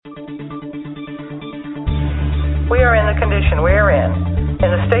we are in the condition we are in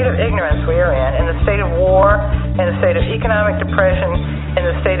the state of ignorance we are in the state of war, in the state of economic depression, in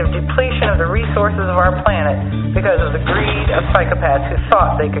the state of depletion of the resources of our planet because of the greed of psychopaths who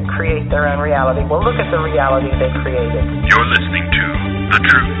thought they could create their own reality. Well, look at the reality they created. You're listening to The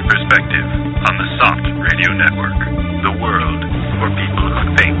Truth Perspective on the Soft Radio Network, the world for people who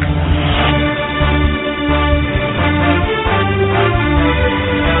think.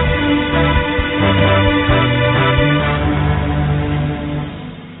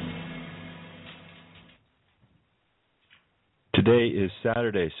 Today is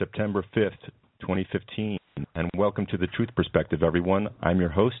Saturday, September 5th, 2015, and welcome to The Truth Perspective, everyone. I'm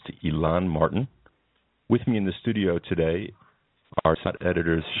your host, Ilan Martin. With me in the studio today are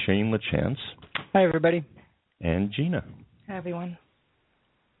editors Shane LaChance. Hi, everybody. And Gina. Hi, everyone.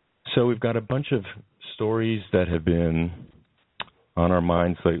 So we've got a bunch of stories that have been on our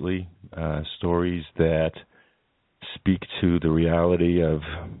minds lately, stories that speak to the reality of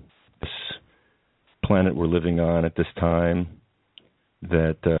this planet we're living on at this time,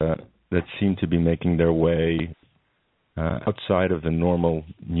 that seem to be making their way outside of the normal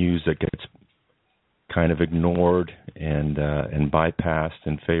news that gets kind of ignored and bypassed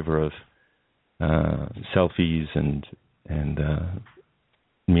in favor of selfies and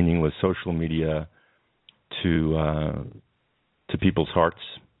meaningless social media to people's hearts.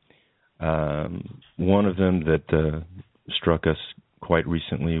 One of them that struck us quite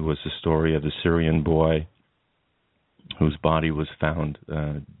recently was the story of the Syrian boy whose body was found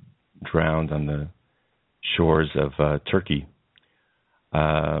drowned on the shores of Turkey.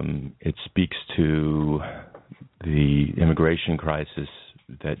 It speaks to the immigration crisis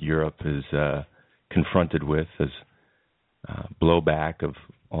that Europe is confronted with as blowback of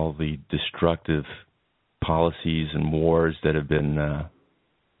all the destructive policies and wars that have been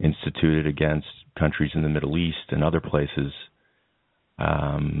instituted against countries in the Middle East and other places.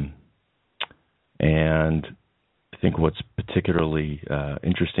 And I think what's particularly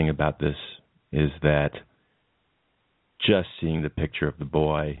interesting about this is that just seeing the picture of the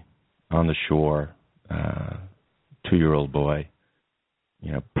boy on the shore, 2-year-old boy,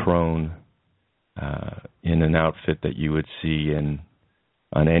 prone in an outfit that you would see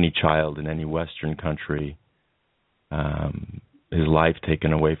on any child in any Western country, his life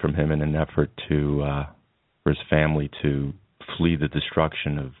taken away from him in an effort for his family to flee the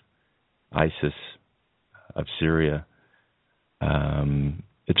destruction of ISIS of Syria.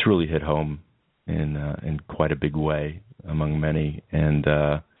 It's really hit home in quite a big way among many, and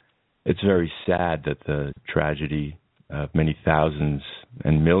it's very sad that the tragedy of many thousands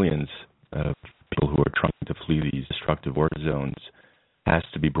and millions of people who are trying to flee these destructive war zones has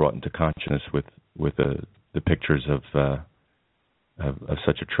to be brought into consciousness with the pictures of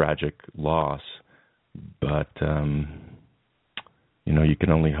such a tragic loss. But you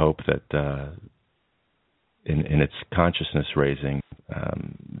can only hope that in its consciousness raising,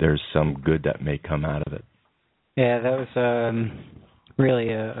 there's some good that may come out of it. Yeah, that was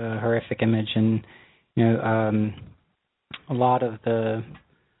really a horrific image, and a lot of there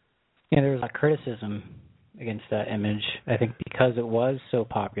was a lot of criticism against that image. I think because it was so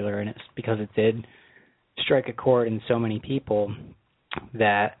popular, and it's because it did strike a chord in so many people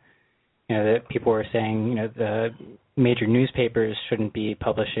that that people were saying the major newspapers shouldn't be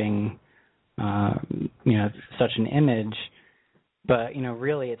publishing such an image, but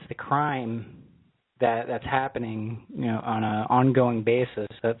really it's the crime that's happening on an ongoing basis.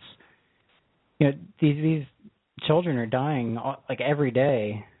 That's these children are dying like every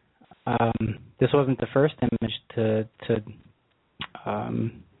day. This wasn't the first image to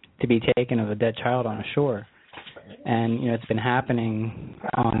be taken of a dead child on a shore, and it's been happening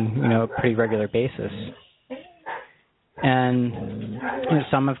on a pretty regular basis. And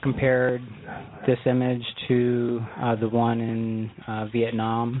some have compared this image to the one in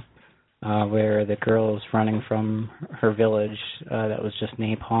Vietnam, where the girl is running from her village that was just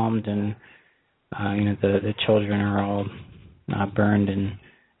napalmed, and the children are all burned and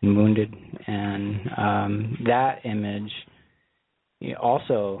wounded. And that image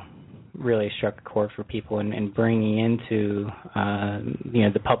also really struck a chord for people in bringing into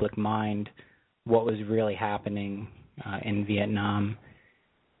the public mind what was really happening in Vietnam.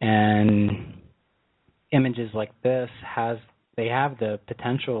 And images like this have the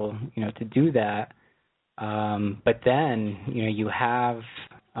potential to do that, but then you have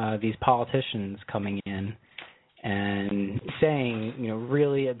these politicians coming in and saying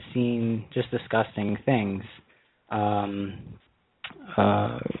really obscene, just disgusting things.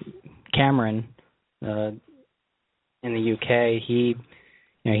 Cameron in the UK, he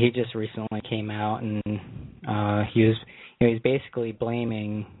he just recently came out and he's basically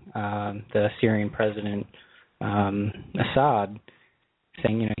blaming the Syrian president Assad,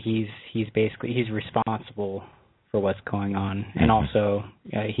 saying he's responsible for what's going on, and also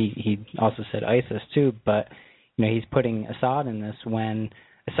he also said ISIS too, but he's putting Assad in this when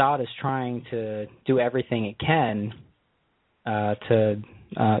Assad is trying to do everything it can to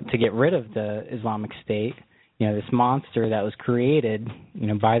get rid of the Islamic State, this monster that was created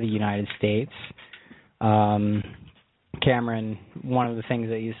by the United States. Cameron, one of the things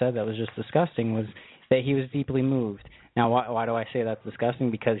that you said that was just disgusting was that he was deeply moved. Now, why do I say that's disgusting?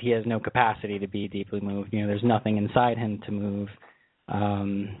 Because he has no capacity to be deeply moved. There's nothing inside him to move.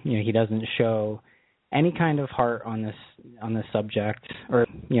 He doesn't show any kind of heart on this subject, or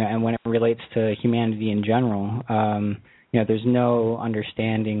and when it relates to humanity in general, there's no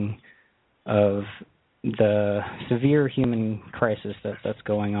understanding of the severe human crisis that's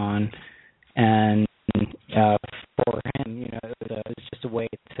going on, and for him, it's just a way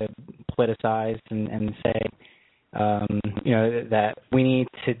to politicize and say, that we need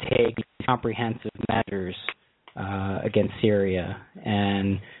to take comprehensive measures against Syria,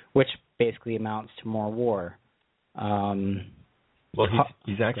 and which basically amounts to more war. Well,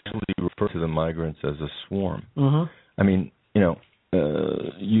 he's actually referred to the migrants as a swarm. Mm-hmm. I mean, you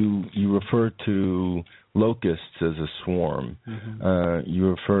refer to locusts as a swarm. Mm-hmm. You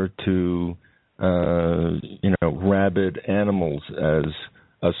refer to rabid animals as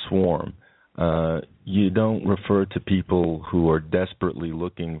a swarm. You don't refer to people who are desperately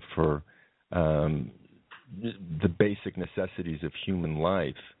looking for the basic necessities of human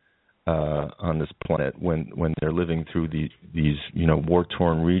life on this planet when they're living through these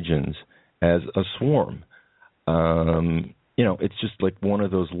war-torn regions as a swarm. It's just like one of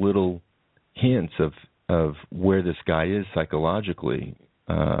those little hints of where this guy is psychologically.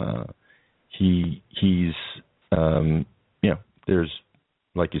 He's there's,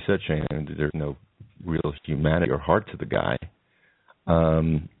 like you said, Shane, there's no real humanity or heart to the guy.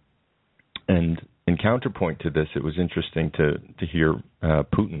 And in counterpoint to this, it was interesting to hear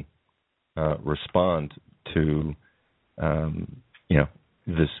Putin respond to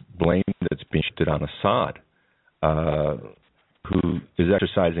this blame that's being shifted on Assad, who is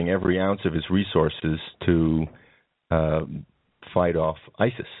exercising every ounce of his resources to fight off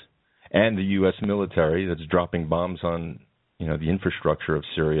ISIS, and the U.S. military that's dropping bombs on the infrastructure of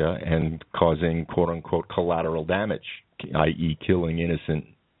Syria and causing quote unquote collateral damage, i.e., killing innocent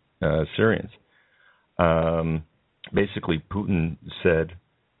Syrians. Basically, Putin said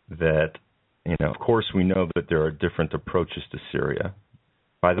that of course we know that there are different approaches to Syria.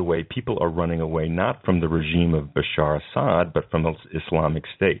 By the way, people are running away not from the regime of Bashar Assad, but from the Islamic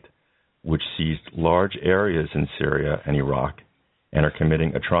State, which seized large areas in Syria and Iraq and are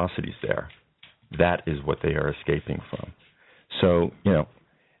committing atrocities there. That is what they are escaping from. So,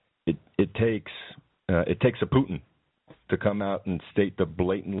 it takes a Putin to come out and state the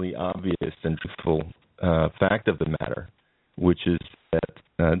blatantly obvious and truthful fact of the matter, which is that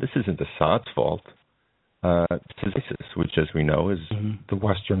this isn't Assad's fault. This is ISIS, which, as we know, is the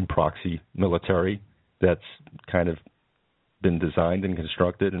Western proxy military that's kind of been designed and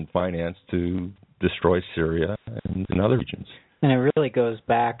constructed and financed to destroy Syria and other regions. And it really goes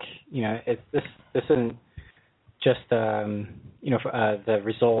back, this isn't just, the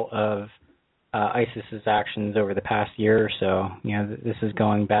result of ISIS's actions over the past year or so. This is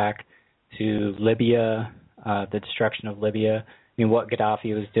going back to Libya, the destruction of Libya. What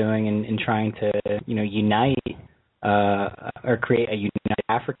Gaddafi was doing in trying to, unite or create a united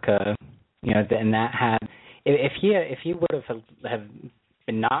Africa, and that had, if he would have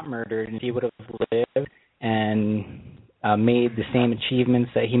been not murdered, and if he would have lived and made the same achievements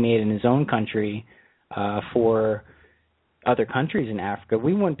that he made in his own country for other countries in Africa,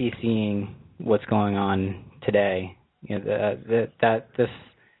 we wouldn't be seeing what's going on today. But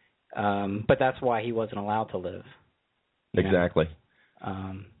that's why he wasn't allowed to live. Exactly.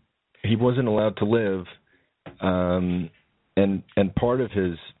 He wasn't allowed to live, and part of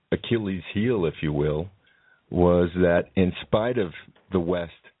his Achilles heel, if you will, was that in spite of the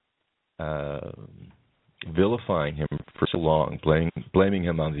West vilifying him for so long, blaming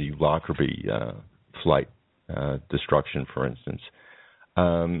him on the Lockerbie flight destruction, for instance,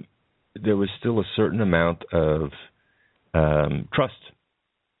 there was still a certain amount of trust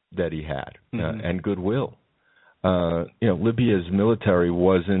that he had and goodwill. Libya's military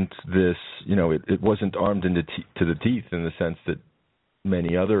wasn't this, it wasn't armed to the teeth in the sense that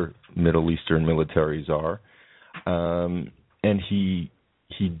many other Middle Eastern militaries are. And he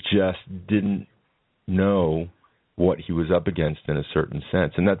just didn't know what he was up against in a certain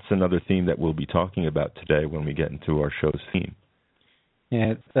sense. And that's another theme that we'll be talking about today when we get into our show's theme.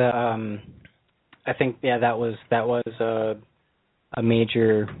 Yeah, I think that was a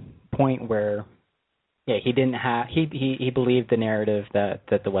major point where he didn't have he believed the narrative that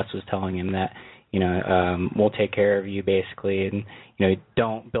the West was telling him, that we'll take care of you basically, and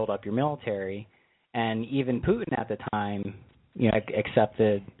don't build up your military. And even Putin at the time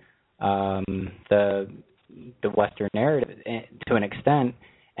accepted the Western narrative to an extent,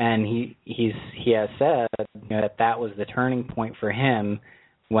 and he has said that was the turning point for him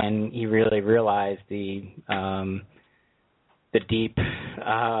when he really realized the deep,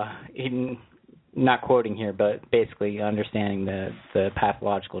 not quoting here, but basically understanding the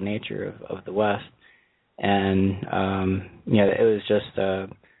pathological nature of the West. And it was just a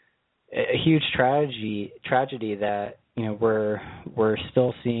huge tragedy that we're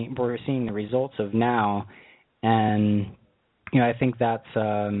seeing the results of now. And I think that's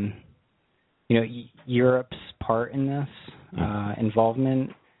Europe's part in this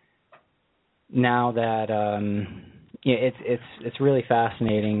involvement. Now that it's really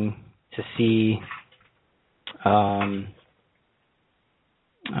fascinating to see.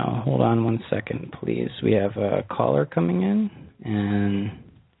 Hold on one second, please. We have a caller coming in, and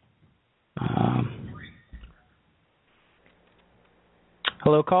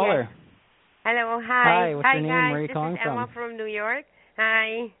hello, caller. Yes. Hello, hi. What's your name? Guys. Where are you calling from? This is Emma from New York.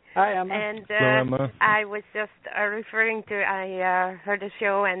 Hi. Hi, Emma. And Hello, Emma. I was just referring to, I heard a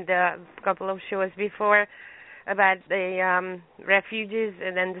show and a couple of shows before about the refugees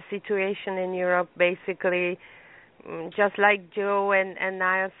and then the situation in Europe, basically, just like Joe and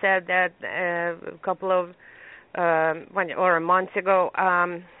Niall said that a couple of, or a month ago,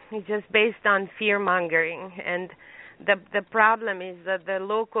 it's just based on fear-mongering. And the problem is that the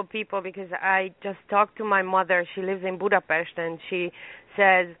local people, because I just talked to my mother, she lives in Budapest, and she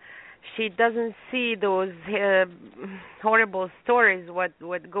says she doesn't see those horrible stories, what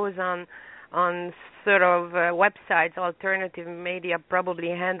goes on sort of websites, alternative media, probably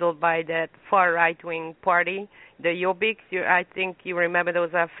handled by that far right-wing party, the Jobbik. I think you remember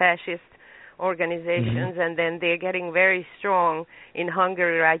those are fascist organizations, and then they're getting very strong in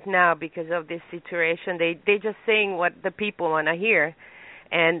Hungary right now because of this situation. They're just saying what the people want to hear,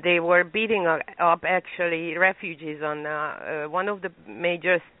 and they were beating up actually refugees on one of the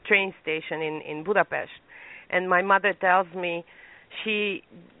major train stations in Budapest. And my mother tells me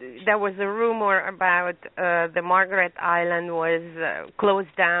there was a rumor about the Margaret Island was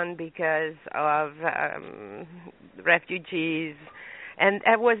closed down because of refugees. And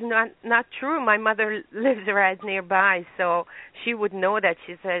that was not true. My mother lives right nearby, so she would know that.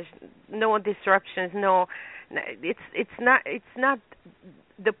 She says no disruptions, no. It's not.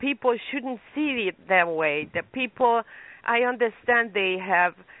 The people shouldn't see it that way. The people, I understand they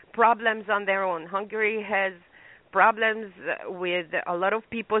have problems on their own. Hungary has problems with a lot of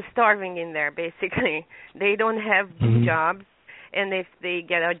people starving in there. Basically, they don't have jobs. And if they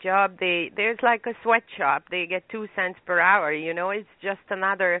get a job, there's like a sweatshop. They get 2 cents per hour. It's just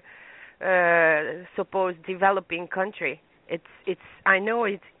another supposed developing country. It's I know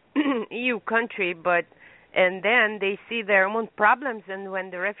it's EU country, but and then they see their own problems. And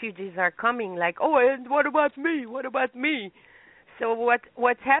when the refugees are coming, like, oh, and what about me? What about me? So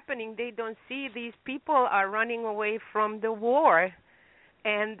what's happening? They don't see these people are running away from the war.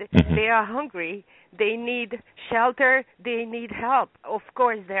 And they are hungry. They need shelter. They need help. Of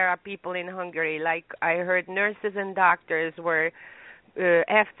course, there are people in Hungary, like I heard nurses and doctors were,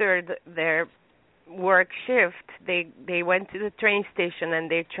 after their work shift, they went to the train station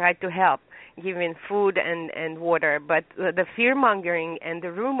and they tried to help, giving food and water. But the fear-mongering and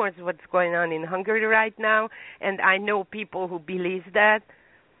the rumors what's going on in Hungary right now, and I know people who believe that,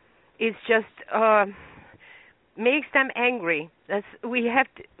 is just makes them angry. We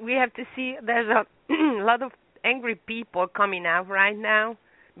have to see there's a lot of angry people coming out right now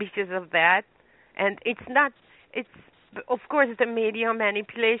because of that, and it's of course the media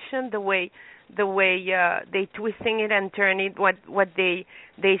manipulation, the way they twisting it and turn it. What they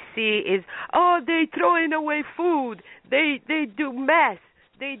see is, oh, they throwing away food, they do mess,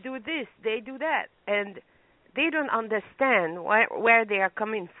 they do this, they do that, and they don't understand where they are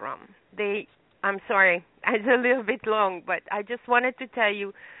coming from. I'm sorry, it's a little bit long, but I just wanted to tell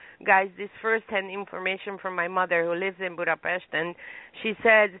you guys this first-hand information from my mother who lives in Budapest, and she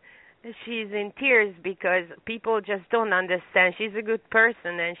said she's in tears because people just don't understand. She's a good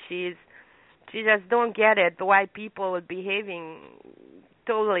person, and she just don't get it, why people are behaving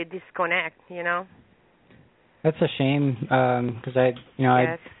totally disconnect, That's a shame, because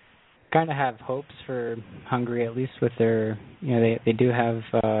yes. kind of have hopes for Hungary, at least with their, they do have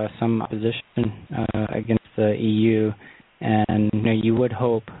some opposition against the EU, and you would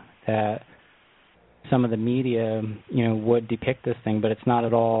hope that some of the media, would depict this thing, but it's not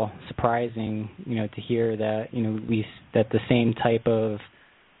at all surprising, to hear that, that the same type of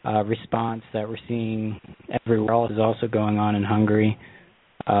response that we're seeing everywhere else is also going on in Hungary.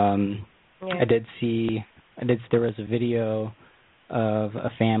 There was a video of a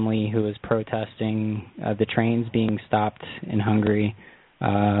family who was protesting the trains being stopped in Hungary,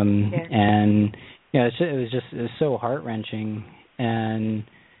 and it was so heart-wrenching. And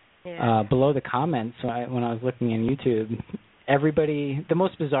below the comments, when I was looking on YouTube, the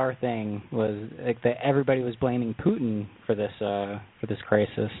most bizarre thing was that everybody was blaming Putin for this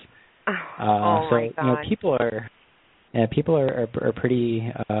crisis. My God. People are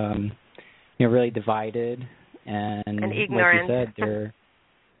pretty really divided and ignorant. Like you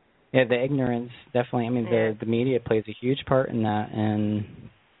said, the ignorance definitely. I mean, the media plays a huge part in that, and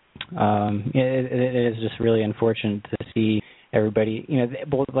it is just really unfortunate to see everybody.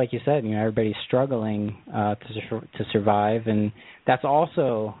 Like you said, everybody's struggling to survive, and that's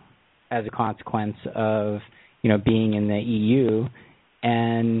also as a consequence of being in the EU,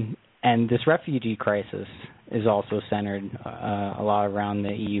 and this refugee crisis is also centered a lot around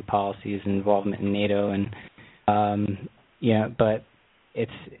the EU policies and involvement in NATO, and but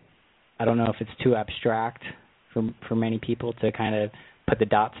I don't know if it's too abstract for many people to kind of put the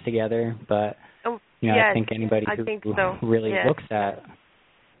dots together, but I think anybody who really looks at,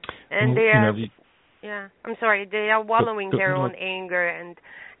 and they are, I'm sorry, they are wallowing their own anger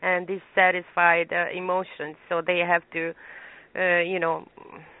and dissatisfied emotions, so they have to,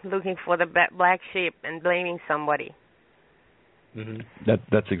 looking for the black sheep and blaming somebody. Mm-hmm.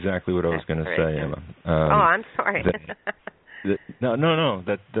 That's exactly what I was going to say, Emma. I'm sorry. No,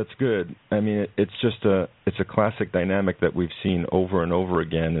 that's good. I mean, it's a classic dynamic that we've seen over and over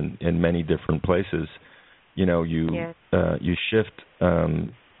again in many different places. You shift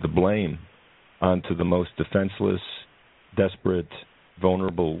the blame onto the most defenseless, desperate,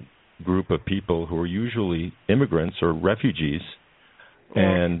 vulnerable group of people who are usually immigrants or refugees,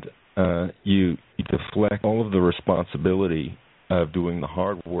 and you deflect all of the responsibility of doing the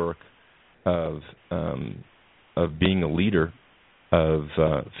hard work of being a leader, of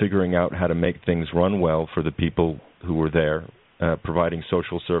figuring out how to make things run well for the people who were there, providing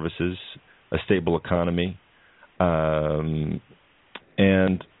social services, a stable economy, and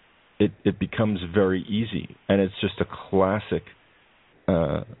it becomes very easy. And it's just a classic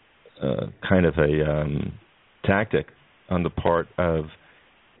kind of a tactic on the part of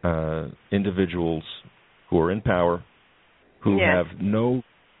individuals who are in power, who have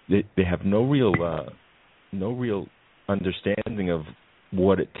they have no real understanding of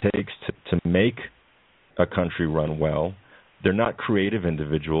what it takes to make a country run well. They're not creative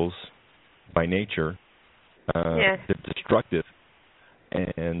individuals by nature. They're destructive,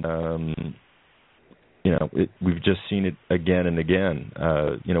 and we've just seen it again and again.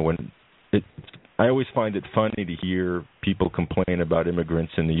 I always find it funny to hear people complain about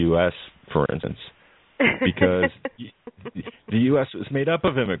immigrants in the U.S., for instance, because the U.S. was made up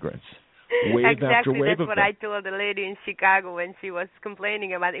of immigrants. Wave after wave that's what I told the lady in Chicago when she was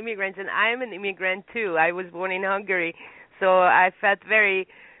complaining about immigrants, and I'm an immigrant too. I was born in Hungary, so I felt very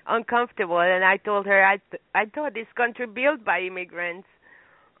uncomfortable, and I told her I thought this country built by immigrants.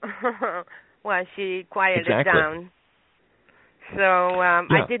 Well, she quieted it down. So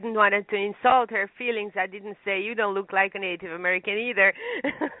I didn't want to insult her feelings. I didn't say, you don't look like a Native American either.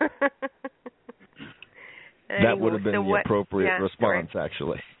 That would have been the appropriate response,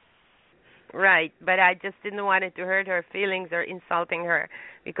 actually. Right, but I just didn't want it to hurt her feelings or insulting her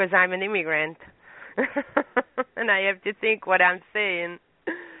because I'm an immigrant. And I have to think what I'm saying,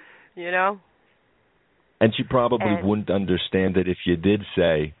 And she probably wouldn't understand it if you did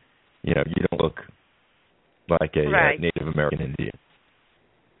say, you don't look like a Native American Indian.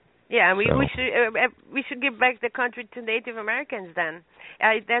 Yeah, we should give back the country to Native Americans then.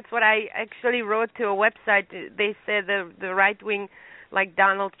 That's what I actually wrote to a website. They said the right wing, like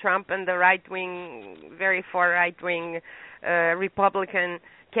Donald Trump, and the right wing, very far right wing Republican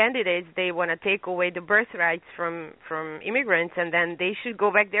candidates, they want to take away the birthrights from immigrants, and then they should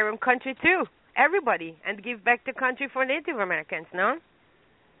go back their own country too, everybody, and give back the country for Native Americans. No.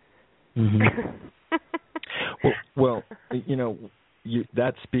 Mm-hmm. well,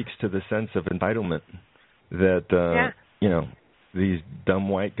 that speaks to the sense of entitlement that these dumb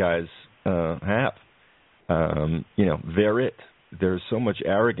white guys have. They're it. There's so much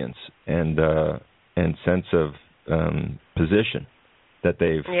arrogance and sense of position that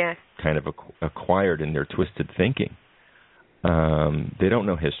they've kind of acquired in their twisted thinking. They don't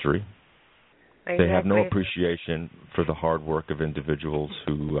know history. Exactly. They have no appreciation for the hard work of individuals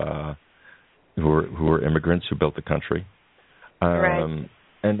who were immigrants who built the country, right.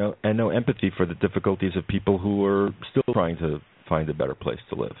 and no empathy for the difficulties of people who are still trying to find a better place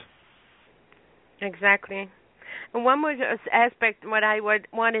to live. Exactly. And one more aspect, what I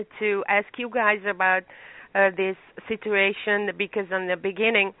wanted to ask you guys about this situation, because in the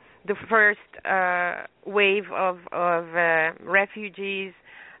beginning, the first wave of refugees,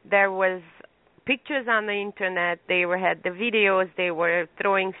 there was pictures on the internet. They had the videos. They were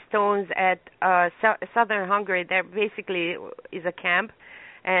throwing stones at southern Hungary. There basically is a camp,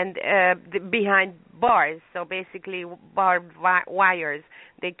 and behind bars. So basically barbed wires.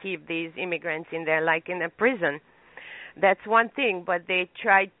 They keep these immigrants in there like in a prison. That's one thing. But they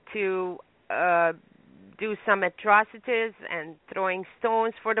tried to do some atrocities and throwing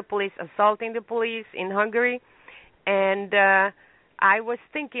stones for the police, assaulting the police in Hungary, and I was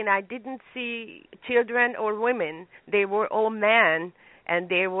thinking I didn't see children or women. They were all men, and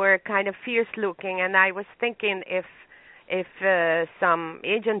they were kind of fierce looking. And I was thinking if some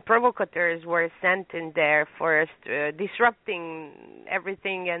agent provocateurs were sent in there first, disrupting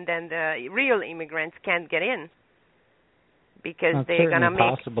everything, and then the real immigrants can't get in because they're gonna make.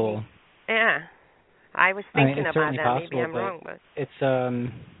 Possible. Yeah, I was thinking about that. Possible, maybe I'm wrong, but it's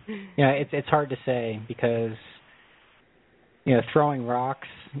it's hard to say because. Throwing rocks,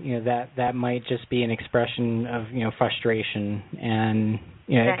 that might just be an expression of, frustration. And,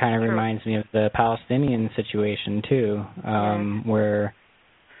 it kind of reminds me of the Palestinian situation, too, where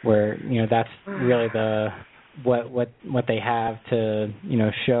that's really what they have to,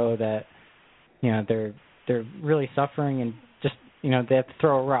 show that, they're really suffering and just, they have to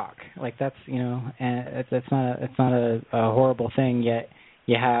throw a rock. Like that's, and it's not a horrible thing, yet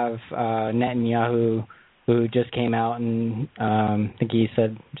you have Netanyahu, who just came out and I think he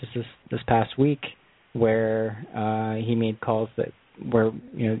said just this past week where he made calls where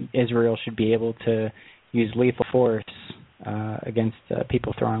Israel should be able to use lethal force against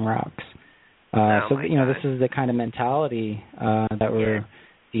people throwing rocks. This is the kind of mentality that we're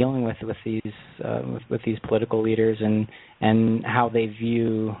dealing with these political leaders and how they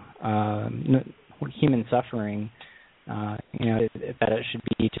view human suffering. That it should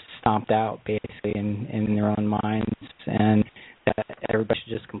be just stomped out basically in their own minds, and that everybody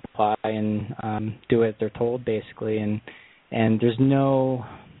should just comply and do what they're told basically, and there's no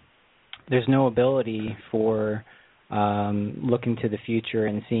ability for looking to the future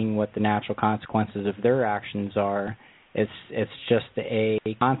and seeing what the natural consequences of their actions are. It's just a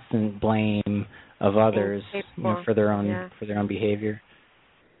constant blame of others for their own behavior.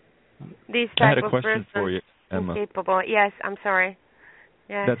 I had a question for you, Emma. Capable. Yes, I'm sorry.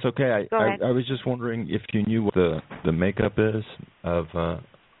 Yeah. That's okay. I was just wondering if you knew what the makeup is of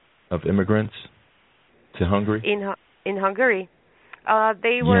immigrants to Hungary. In Hungary,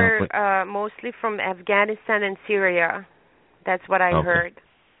 they were mostly from Afghanistan and Syria. That's what I heard.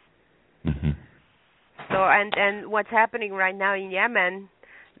 Mm-hmm. So and what's happening right now in Yemen,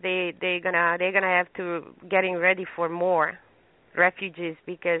 they're gonna have to getting ready for more refugees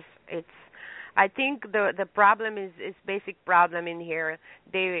because it's. I think the problem is basic problem in here.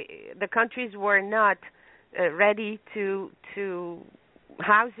 The countries were not ready to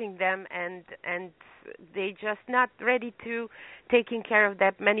housing them, and they just not ready to taking care of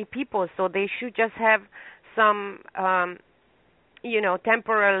that many people. So they should just have some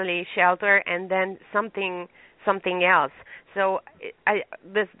temporarily shelter and then something else. So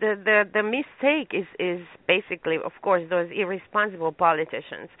the mistake is basically, of course, those irresponsible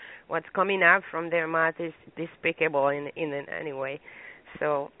politicians. What's coming out from their mouth is despicable in any way.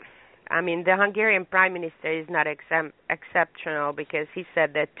 So, I mean, the Hungarian Prime Minister is not exceptional because he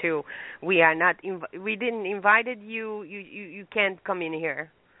said that too. We didn't invited you. You can't come in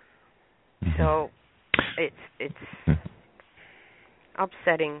here. So, it's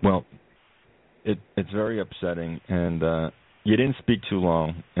upsetting. Well, it's very upsetting, and you didn't speak too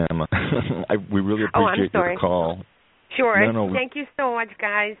long, Emma. We really appreciate your call. Sure. No. Thank you so much,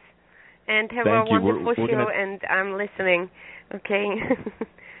 guys. And have a wonderful show, and I'm listening. Okay.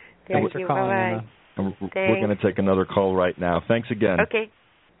 Thank you. Bye-bye. We're going to take another call right now. Thanks again. Okay.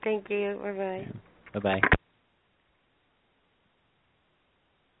 Thank you. Bye-bye. Bye-bye.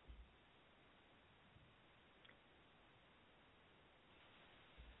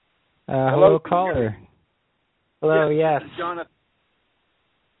 Hello, caller. Hello, yes. Jonathan.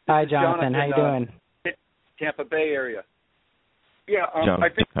 Hi, Jonathan. How you doing? Tampa Bay area. Yeah, Jonathan, I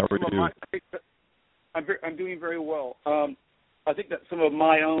think how are you? I'm doing very well. I think that some of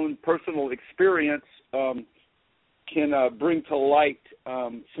my own personal experience can bring to light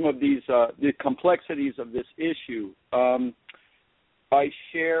some of these the complexities of this issue. I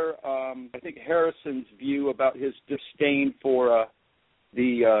share, I think, Harrison's view about his disdain for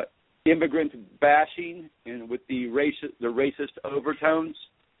the immigrant bashing and with the racist overtones,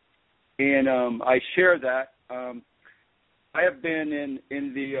 and I share that. I have been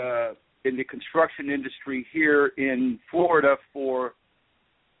in the construction industry here in Florida for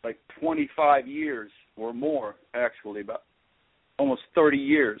like 25 years or more, actually, about almost 30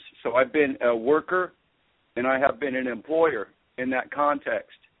 years. So I've been a worker and I have been an employer in that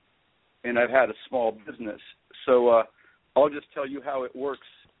context, and I've had a small business. So I'll just tell you how it works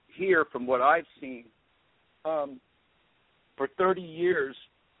here from what I've seen. For 30 years,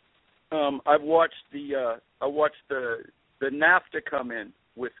 I've watched the NAFTA come in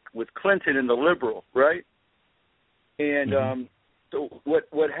with Clinton and the liberal, right? And so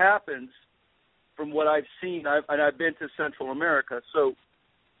what happens, from what I've seen, I've been to Central America, so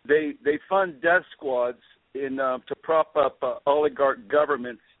they fund death squads to prop up oligarch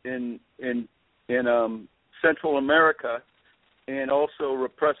governments in Central America, and also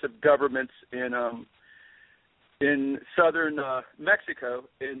repressive governments in southern Mexico.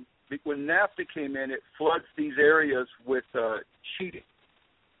 And when NAFTA came in, it floods these areas with cheating,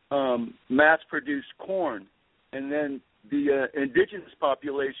 mass-produced corn, and then the indigenous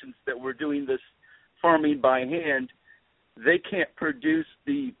populations that were doing this farming by hand, they can't produce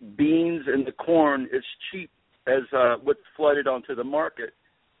the beans and the corn as cheap as what's flooded onto the market.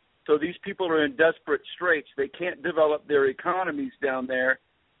 So these people are in desperate straits. They can't develop their economies down there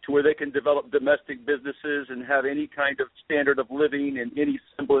to where they can develop domestic businesses and have any kind of standard of living and any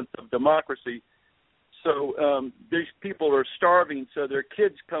semblance of democracy. So these people are starving, so their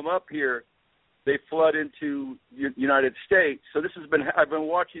kids come up here. They flood into United States. So I've been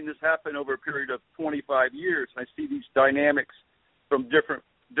watching this happen over a period of 25 years. I see these dynamics from different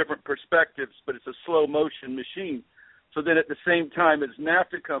perspectives, but it's a slow motion machine. So then at the same time as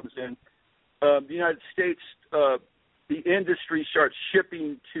NAFTA comes in, the United States, the industry starts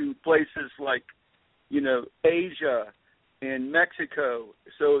shipping to places like, Asia and Mexico.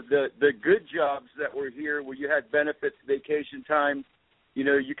 So the good jobs that were here, where you had benefits, vacation time,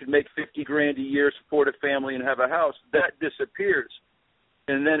 you could make $50,000 a year, support a family, and have a house. That disappears,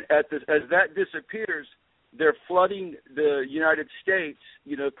 and then as that disappears, they're flooding the United States,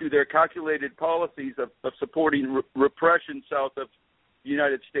 through their calculated policies of supporting repression south of the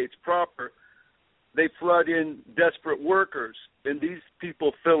United States proper. They flood in desperate workers, and these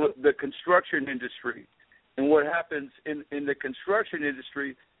people fill the construction industry. And what happens in the construction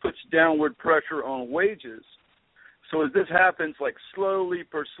industry puts downward pressure on wages. So as this happens, like slowly,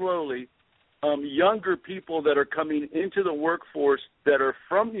 younger people that are coming into the workforce that are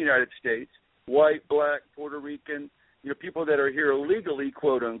from the United States, white, black, Puerto Rican, people that are here illegally,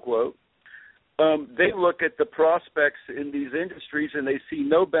 quote unquote, they look at the prospects in these industries and they see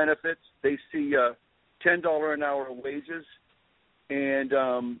no benefits. They see $10 an hour wages, and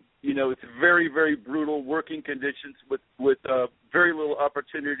it's very, very brutal working conditions with very little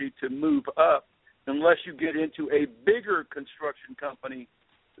opportunity to move up. Unless you get into a bigger construction company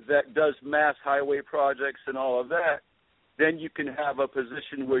that does mass highway projects and all of that, then you can have a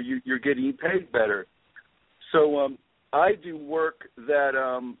position where you're getting paid better. So I do work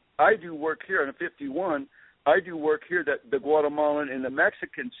here on 51. I do work here that the Guatemalan and the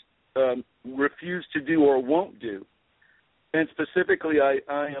Mexicans refuse to do or won't do. And specifically, I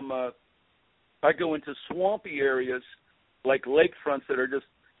go into swampy areas like lakefronts that are just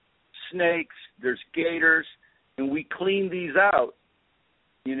snakes, there's gators, and we clean these out.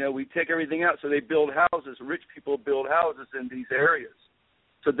 We take everything out. So they build houses. Rich people build houses in these areas.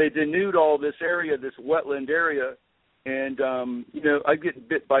 So they denude all this area, this wetland area, and I get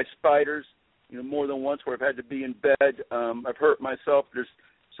bit by spiders, more than once, where I've had to be in bed. I've hurt myself.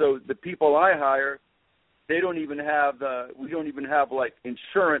 So the people I hire, we don't even have like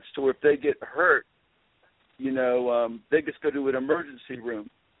insurance to where if they get hurt, they just go to an emergency room.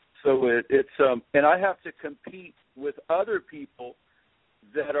 So it's and I have to compete with other people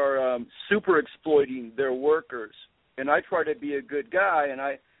that are super exploiting their workers. And I try to be a good guy, and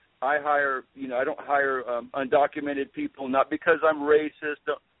I hire, I don't hire undocumented people, not because I'm racist,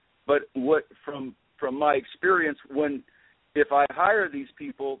 but from my experience, if I hire these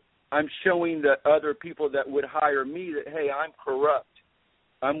people, I'm showing the other people that would hire me that, hey, I'm corrupt.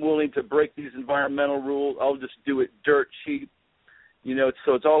 I'm willing to break these environmental rules. I'll just do it dirt cheap.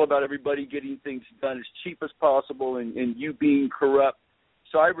 So it's all about everybody getting things done as cheap as possible and you being corrupt.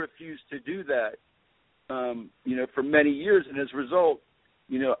 So I refuse to do that. for many years, and as a result,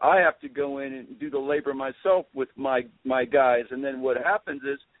 I have to go in and do the labor myself with my guys, and then what happens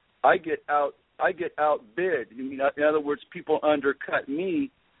is I get outbid. In other words, people undercut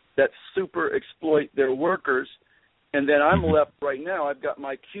me that super exploit their workers, and then I'm left right now. I've got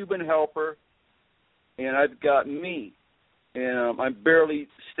my Cuban helper, and I've got me, and I'm barely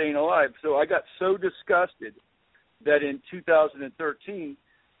staying alive. So I got so disgusted that in 2013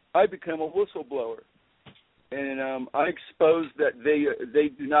 I became a whistleblower, and I exposed that they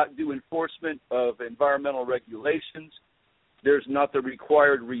do not do enforcement of environmental regulations. There's not the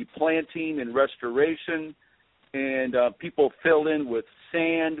required replanting and restoration, and people fill in with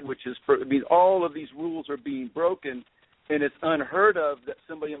sand, which is all of these rules are being broken, and it's unheard of that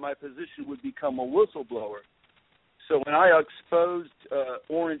somebody in my position would become a whistleblower. So when I exposed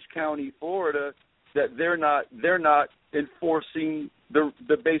Orange County, Florida, that they're not enforcing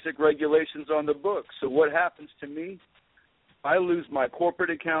the basic regulations on the books. So what happens to me? I lose my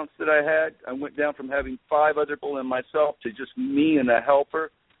corporate accounts that I had. I went down from having 5 other people and myself to just me and a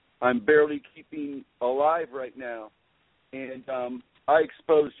helper. I'm barely keeping alive right now. And I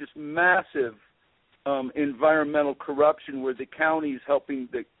exposed just massive environmental corruption where the county is helping,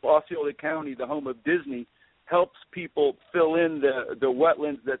 the Osceola County, the home of Disney, helps people fill in the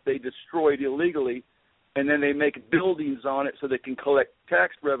wetlands that they destroyed illegally, and then they make buildings on it so they can collect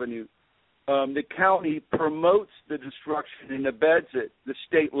tax revenue. The county promotes the destruction and abets it. The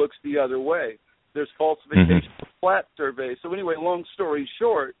state looks the other way. There's falsification of flat surveys. So anyway, long story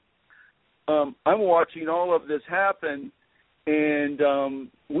short, I'm watching all of this happen, and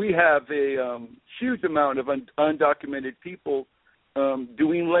we have a huge amount of undocumented people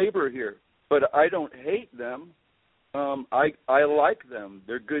doing labor here. But I don't hate them. I like them.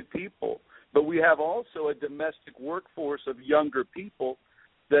 They're good people. But we have also a domestic workforce of younger people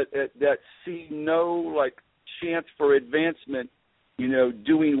that see no chance for advancement,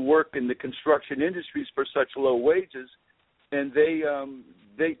 doing work in the construction industries for such low wages, and they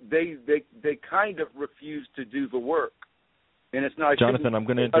kind of refuse to do the work. And it's not. Jonathan, I'm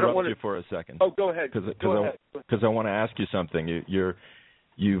going to interrupt you for a second. Oh, go ahead. Because I want to ask you something.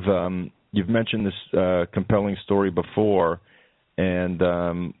 You've mentioned this compelling story before,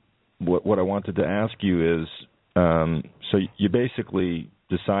 and what I wanted to ask you is, so you basically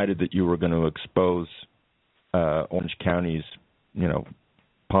decided that you were going to expose Orange County's,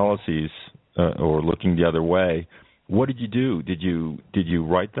 policies or looking the other way. What did you do? Did you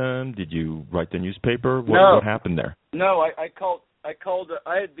write them? Did you write the newspaper? What happened there? No, I called.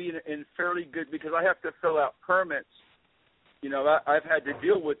 I had been in fairly good because I have to fill out permits. I've had to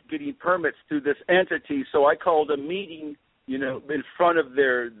deal with getting permits through this entity, so I called a meeting, in front of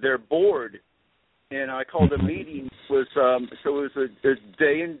their board, and I called a meeting. So it was a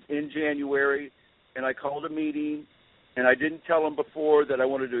day in January, and I called a meeting, and I didn't tell them before that I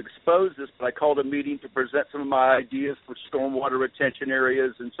wanted to expose this, but I called a meeting to present some of my ideas for stormwater retention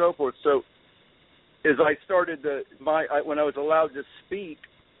areas and so forth. So as I started when I was allowed to speak,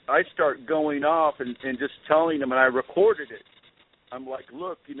 I start going off and just telling them, and I recorded it. I'm like,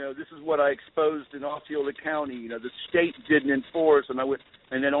 look, this is what I exposed in Osceola County. The state didn't enforce, and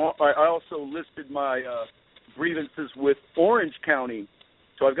then I also listed my grievances with Orange County.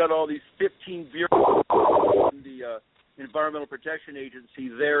 So I've got all these 15 bureaus in the Environmental Protection Agency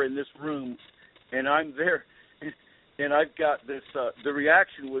there in this room, and I'm there, and I've got this. The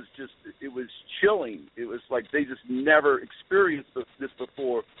reaction was it was chilling. It was like they just never experienced this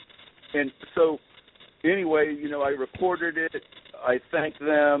before, and so. Anyway, I recorded it. I thanked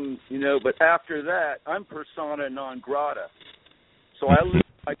them, but after that, I'm persona non grata. So I lose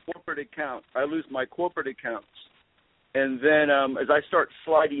my corporate account. And then as I start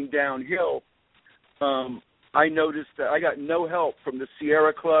sliding downhill, I noticed that I got no help from the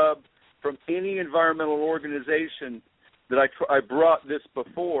Sierra Club, from any environmental organization that I brought this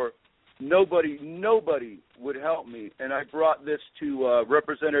before. Nobody would help me. And I brought this to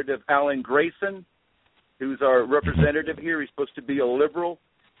Representative Alan Grayson, who's our representative here. He's supposed to be a liberal,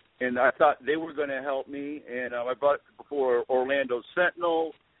 and I thought they were going to help me. And I brought it before Orlando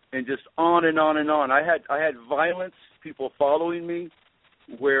Sentinel, and just on and on and on. I had violence, people following me,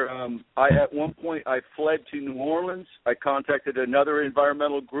 where at one point I fled to New Orleans. I contacted another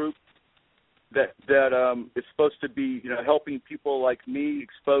environmental group that is supposed to be helping people like me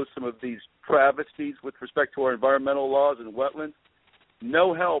expose some of these travesties with respect to our environmental laws and wetlands.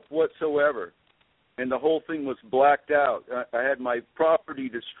 No help whatsoever. And the whole thing was blacked out. I had my property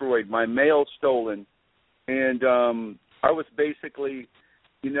destroyed, my mail stolen, and I was basically,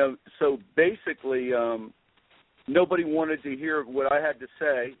 nobody wanted to hear what I had to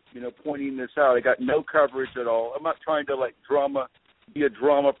say, pointing this out. I got no coverage at all. I'm not trying to be a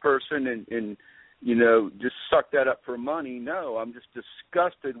drama person and just suck that up for money. No, I'm just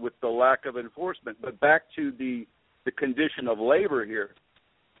disgusted with the lack of enforcement. But back to the condition of labor here.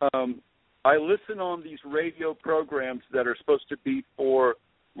 I listen on these radio programs that are supposed to be for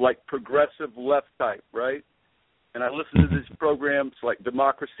like progressive left type, right? And I listen to these programs like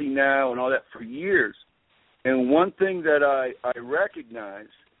Democracy Now! And all that for years. And one thing that I recognize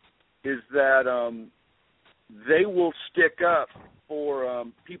is that they will stick up for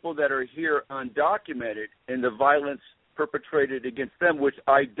people that are here undocumented and the violence perpetrated against them, which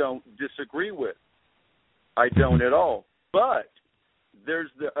I don't disagree with. I don't at all. But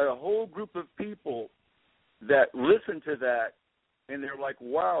there's a whole group of people that listen to that, and they're like,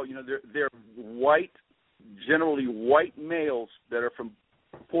 wow, they're white, generally white males that are from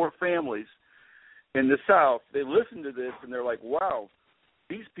poor families in the South. They listen to this, and they're like, wow,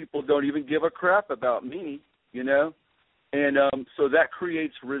 these people don't even give a crap about me, And so that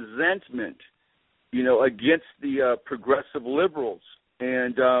creates resentment, against the progressive liberals.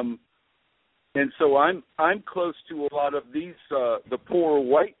 And so I'm close to a lot of these the poor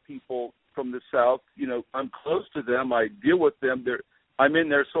white people from the South. I'm close to them. I deal with them. I'm in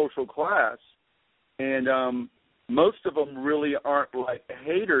their social class, and most of them really aren't like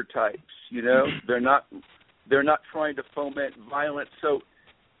hater types. They're not trying to foment violence. So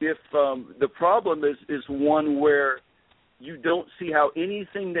if the problem is one where you don't see how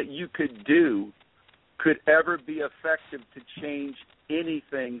anything that you could do could ever be effective to change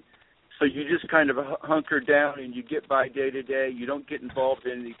anything. So you just kind of hunker down and you get by day to day. You don't get involved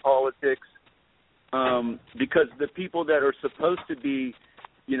in any politics because the people that are supposed to be,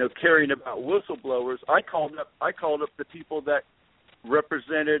 caring about whistleblowers, I called up the people that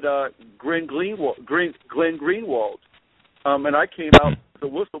represented Glenn Greenwald, and I came out the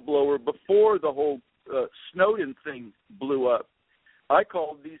whistleblower before the whole Snowden thing blew up. I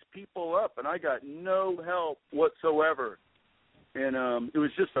called these people up, and I got no help whatsoever. And it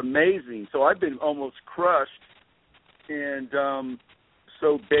was just amazing. So I've been almost crushed. And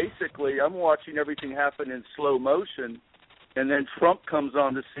so basically I'm watching everything happen in slow motion. And then Trump comes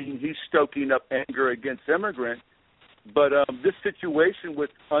on the scene. He's stoking up anger against immigrants. But this situation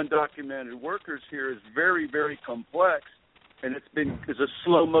with undocumented workers here is very, very complex. And it's a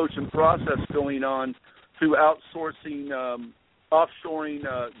slow motion process going on through outsourcing,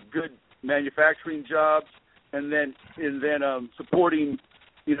 offshoring good manufacturing jobs, and then supporting,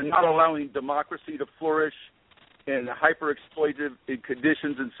 not allowing democracy to flourish in hyper-exploitive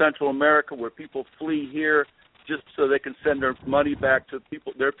conditions in Central America where people flee here just so they can send their money back to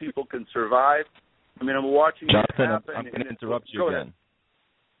people, their people can survive. I mean, I'm watching Jonathan, that happen. I'm going to interrupt you again.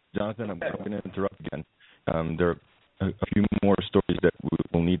 Jonathan, I'm going to interrupt again. There are a few more stories that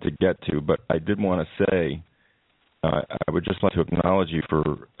we'll need to get to, but I did want to say I would just like to acknowledge you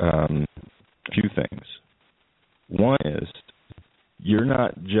for a few things. One is you're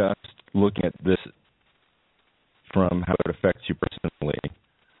not just looking at this from how it affects you personally,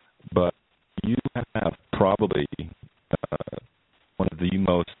 but you have probably one of the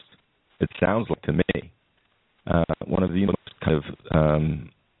most, it sounds like to me, one of the most kind of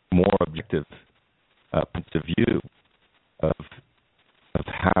more objective points of view of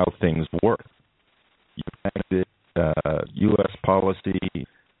how things work. You've connected U.S. policy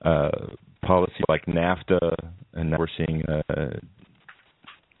like NAFTA, and now we're seeing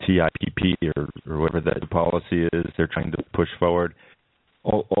TIPP or whatever that policy is they're trying to push forward.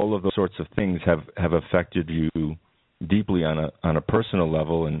 All of those sorts of things have affected you deeply on a personal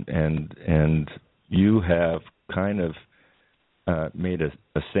level, and you have kind of made a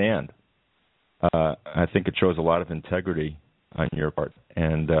stand. I think it shows a lot of integrity on your part,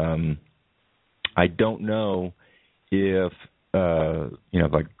 and I don't know if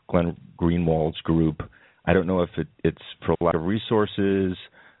like Glenn Greenwald's group, I don't know if it's for a lack of resources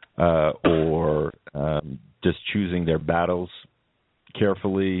or just choosing their battles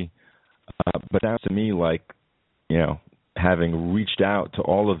carefully, but it sounds to me like, having reached out to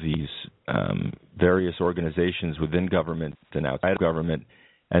all of these various organizations within government and outside of government,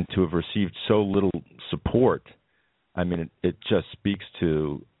 and to have received so little support, I mean, it just speaks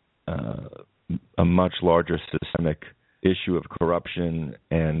to a much larger systemic issue of corruption,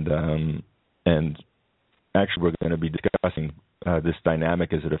 and actually we're going to be discussing this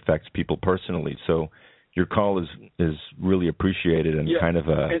dynamic as it affects people personally. So your call is really appreciated, and kind of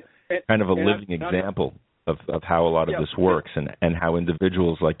a living example of how a lot of this works, and how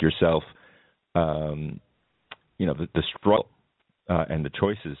individuals like yourself, the struggle and the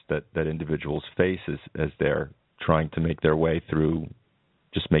choices that individuals face as they're trying to make their way through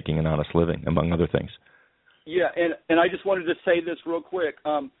just making an honest living, among other things. Yeah, and I just wanted to say this real quick.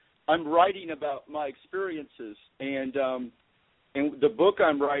 I'm writing about my experiences, and the book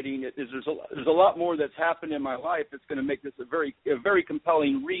I'm writing there's a lot more that's happened in my life that's going to make this a very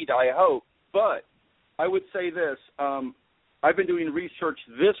compelling read, I hope. But I would say this: I've been doing research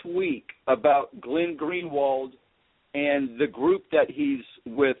this week about Glenn Greenwald and the group that he's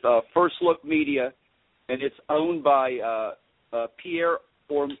with, First Look Media, and it's owned by Pierre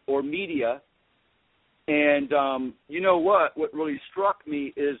or Media. And you know what? What really struck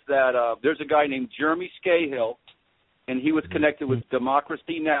me is that there's a guy named Jeremy Scahill, and he was connected with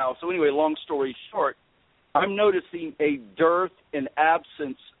Democracy Now! So anyway, long story short, I'm noticing a dearth and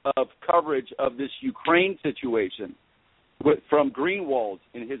absence of coverage of this Ukraine situation from Greenwald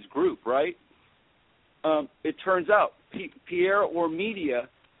and his group, right? It turns out Pierre or Media,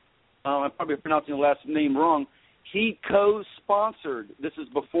 I'm probably pronouncing the last name wrong, he co-sponsored, this is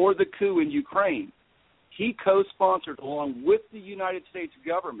before the coup in Ukraine, he co-sponsored, along with the United States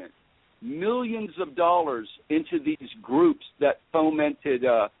government, millions of dollars into these groups that fomented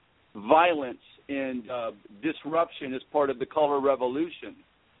violence and disruption as part of the Color Revolution.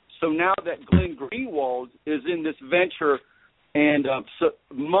 So now that Glenn Greenwald is in this venture and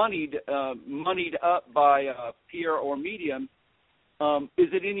moneyed up by Pierre or Medium, is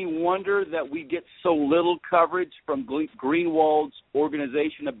it any wonder that we get so little coverage from Greenwald's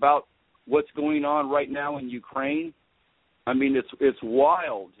organization about what's going on right now in Ukraine? I mean, it's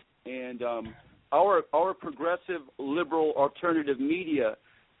wild. And our progressive, liberal, alternative media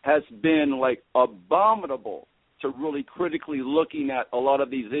has been like abominable to really critically looking at a lot of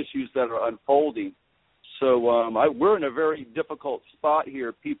these issues that are unfolding. So we're in a very difficult spot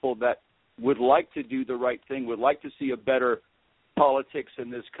here. People that would like to do the right thing, would like to see a better politics in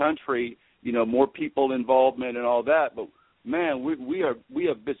this country, more people involvement and all that. But man,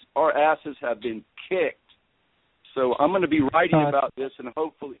 our asses have been kicked. So I'm going to be writing about this, and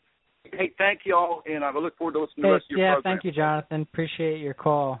hopefully, hey, thank you all, and I look forward to listening to the rest of your program. Thank you, Jonathan. Appreciate your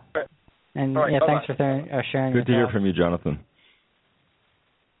call. Right. And right, thanks for sharing. Good to hear from you, Jonathan.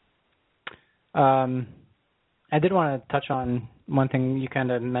 I did want to touch on one thing you kind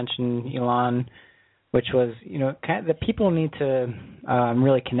of mentioned, Elon, which was, the people need to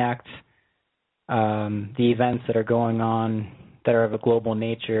really connect the events that are going on that are of a global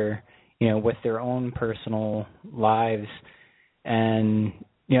nature, with their own personal lives. And,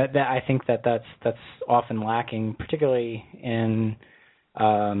 that I think that's often lacking, particularly in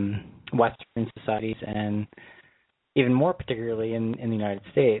Western societies and even more particularly in the United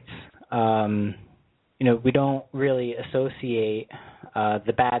States. We don't really associate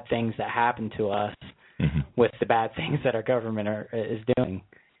the bad things that happen to us with the bad things that our government is doing.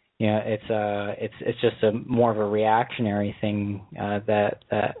 It's just more of a reactionary thing that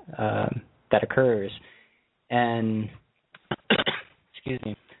occurs. And excuse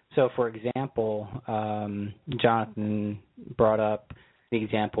me. So, for example, Jonathan brought up the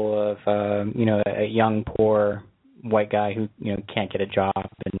example of a young poor white guy who can't get a job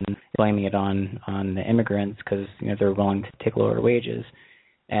and blaming it on the immigrants because they're willing to take lower wages,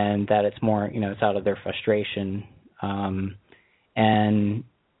 and that it's more it's out of their frustration, and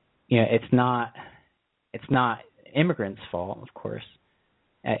it's not immigrants' fault, of course.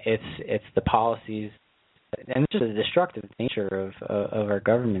 It's the policies and just the destructive nature of our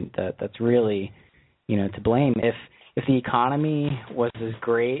government that's really to blame. If the economy was as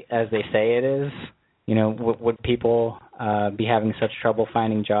great as they say it is, would people be having such trouble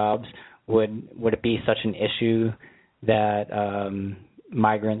finding jobs? Would it be such an issue that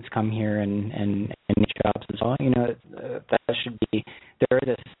migrants come here and need jobs as well? That should be there.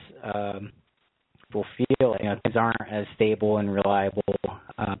 Is this people feel things aren't as stable and reliable,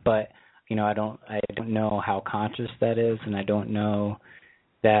 but I don't know how conscious that is, and I don't know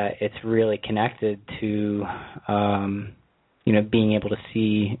that it's really connected to being able to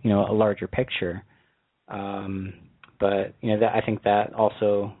see a larger picture. But that I think that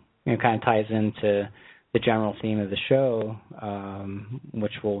also kind of ties into the general theme of the show,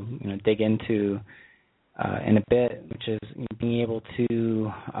 which we'll dig into in a bit, which is being able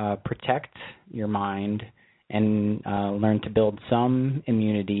to protect your mind and learn to build some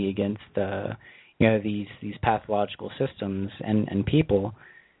immunity against these pathological systems and people.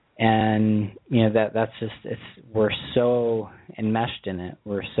 And that's just we're so enmeshed in it,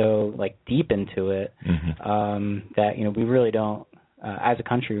 we're so deep into it, that we really don't, as a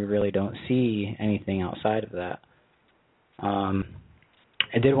country, we really don't see anything outside of that.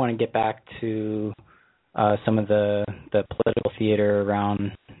 I did want to get back to some of the political theater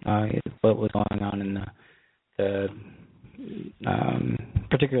around what was going on in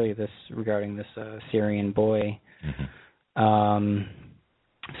particularly this regarding this Syrian boy. Mm-hmm.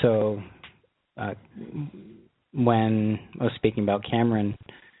 So when I was speaking about Cameron,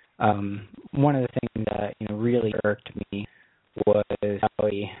 one of the things that really irked me was how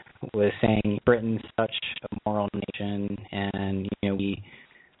he was saying Britain's such a moral nation, and we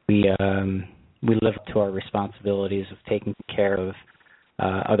live up to our responsibilities of taking care of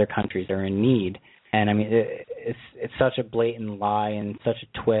other countries that are in need. And I mean, it's such a blatant lie and such a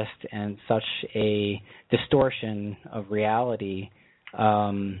twist and such a distortion of reality. He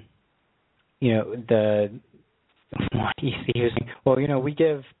was saying, well, we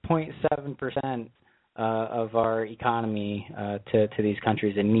give 0.7% of our economy to these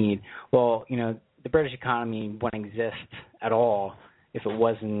countries in need. Well, the British economy wouldn't exist at all if it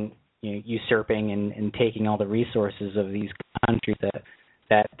wasn't usurping and taking all the resources of these countries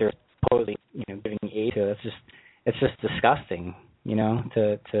that they're supposedly giving aid to. It's just disgusting,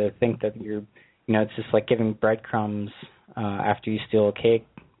 to think that you're it's just like giving breadcrumbs after you steal a cake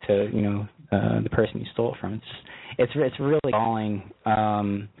to the person you stole it from. It's really galling,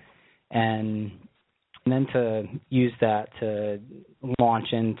 and then to use that to launch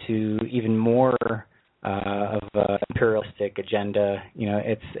into even more of an imperialistic agenda,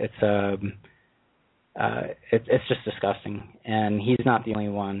 it's just disgusting. And he's not the only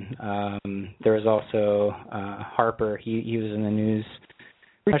one. There was also Harper. He was in the news,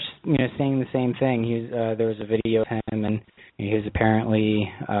 pretty much saying the same thing. There was a video of him, and he was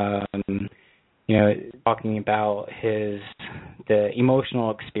apparently talking about the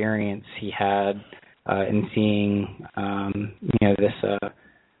emotional experience he had in seeing this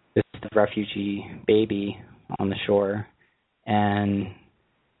refugee baby on the shore, and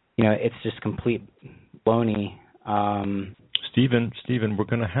it's just complete baloney. Stephen, we're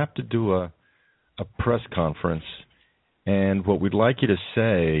going to have to do a press conference, and what we'd like you to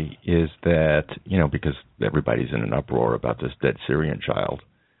say is that because everybody's in an uproar about this dead Syrian child,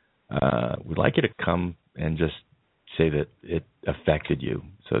 we'd like you to come and just say that it affected you,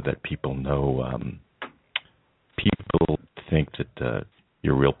 so that people know. People think that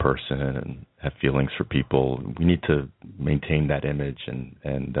you're a real person and have feelings for people. We need to maintain that image and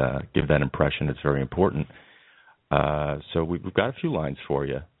give that impression. It's very important. So we've got a few lines for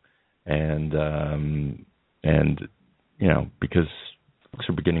you, and because folks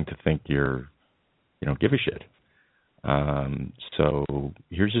are beginning to think you don't give a shit. So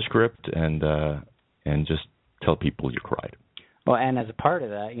here's a script, and just tell people you cried. Well, and as a part of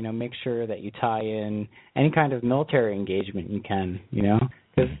that, make sure that you tie in any kind of military engagement you can,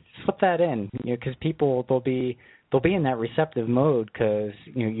 because slip that in, because people they'll be in that receptive mode, because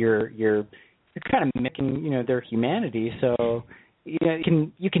you're kind of mimicking their humanity, so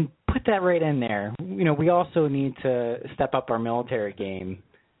you can put that right in there. We also need to step up our military game,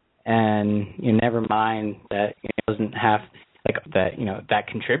 and never mind that it doesn't have that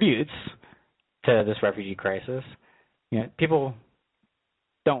contributes to this refugee crisis. People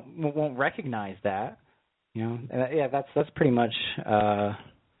won't recognize that. That's pretty much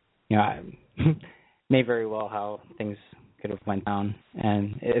may very well how things could have went down,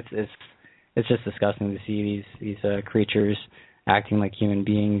 and it's just disgusting to see these creatures acting like human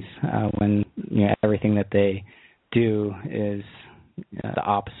beings when everything that they do is the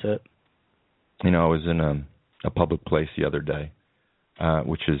opposite. I was in a public place the other day,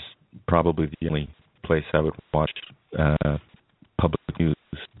 which is probably the only place I would watch public news,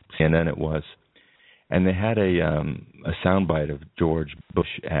 CNN it was, and they had a soundbite of George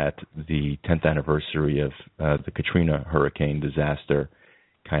Bush at the 10th anniversary of the Katrina hurricane disaster,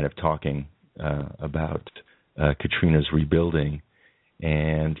 kind of talking about Katrina's rebuilding,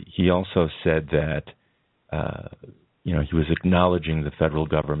 and he also said that he was acknowledging the federal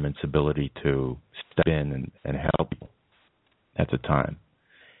government's ability to step in and help people at the time.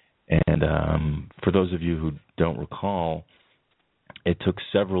 And for those of you who don't recall, it took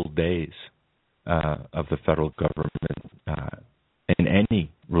several days of the federal government and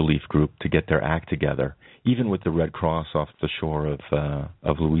any relief group to get their act together, even with the Red Cross off the shore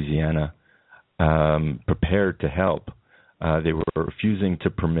of Louisiana, prepared to help. They were refusing to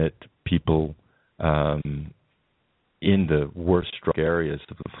permit people in the worst struck areas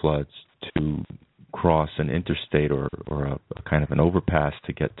of the floods to cross an interstate or a kind of an overpass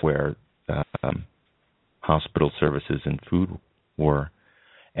to get to where hospital services and food were.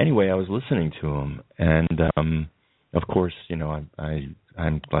 Anyway, I was listening to him, and of course,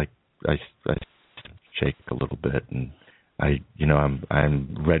 I'm like I shake a little bit, and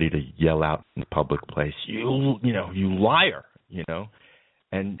I'm ready to yell out in the public place, you liar,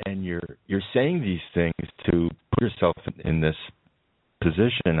 and you're saying these things to put yourself in this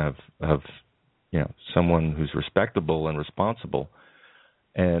position of someone who's respectable and responsible,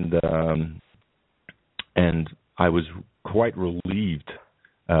 and I was quite relieved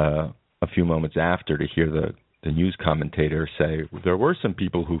a few moments after to hear the news commentator say there were some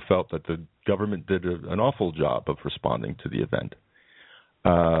people who felt that the government did an awful job of responding to the event.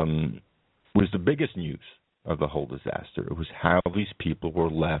 Was the biggest news of the whole disaster. It was how these people were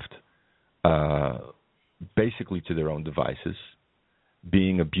left basically to their own devices,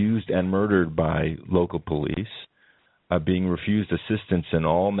 being abused and murdered by local police, being refused assistance in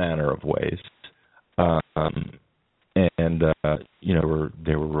all manner of ways.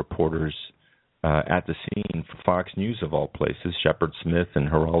 There were reporters at the scene for Fox News of all places, Shepard Smith and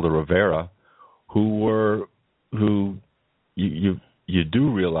Geraldo Rivera, who you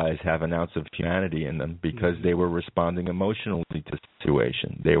do realize have an ounce of humanity in them because they were responding emotionally to the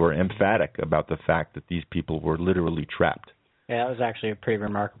situation. They were emphatic about the fact that these people were literally trapped. Yeah, that was actually pretty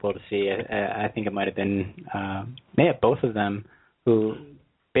remarkable to see. I think it might have been both of them who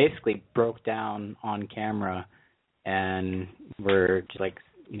basically broke down on camera and were just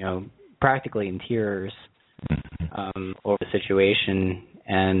practically in tears over the situation,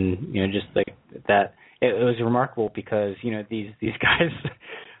 and just like that. It was remarkable because these guys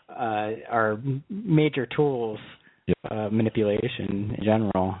are major tools, manipulation in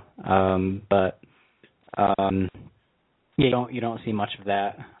general, but you don't see much of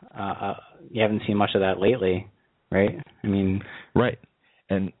that. You haven't seen much of that lately, right? I mean, right.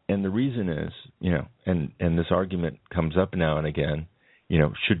 And the reason is, and this argument comes up now and again,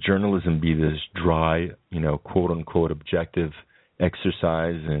 should journalism be this dry, quote unquote objective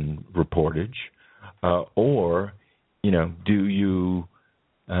exercise in reportage, or do you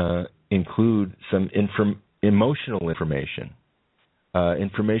include some emotional information,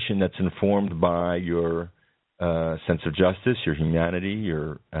 information that's informed by your sense of justice, your humanity,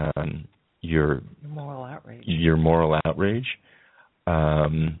 your moral outrage,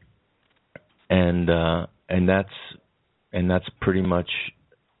 and that's pretty much,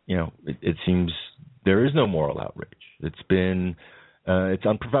 it seems there is no moral outrage. It's been, it's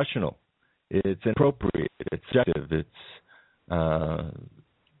unprofessional, it's inappropriate, it's subjective, it's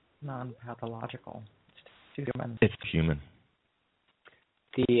non-pathological, it's human. It's human.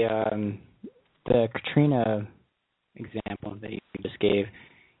 The Katrina example that you just gave,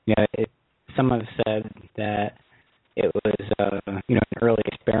 some have said that it was an early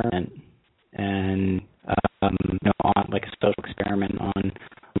experiment, and on like a social experiment on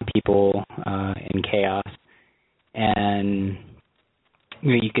people in chaos, and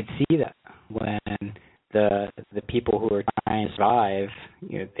you could see that when the people who were trying to survive,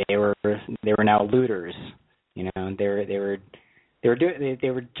 they were now looters. They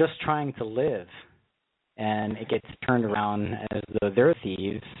were just trying to live, and it gets turned around as though they're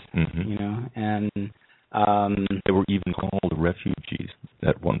thieves. Mm-hmm. And they were even called refugees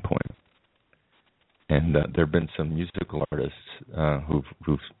at one point. And there have been some musical artists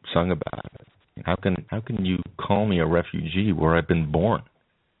who've sung about it. How can you call me a refugee where I've been born?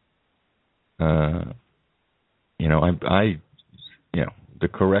 The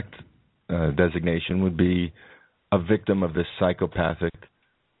correct designation would be a victim of this psychopathic,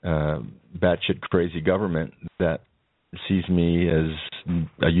 batshit crazy government that sees me as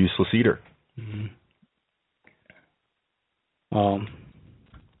a useless eater. Mm-hmm. Well,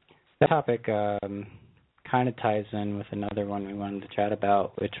 that topic kind of ties in with another one we wanted to chat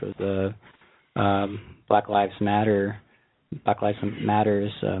about, which was the Black Lives Matters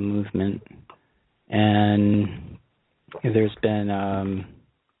movement, and there's been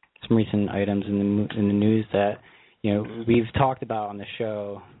some recent items in the news that we've talked about on the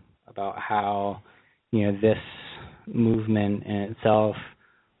show about how this movement in itself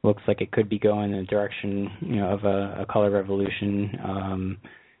looks like it could be going in the direction of a color revolution.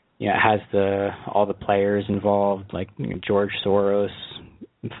 It has all the players involved, like George Soros,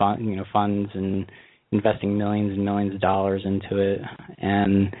 funds and investing millions and millions of dollars into it,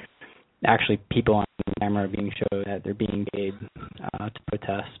 and actually people on camera are being shown that they're being paid to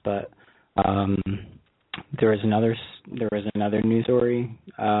protest. But there was another news story.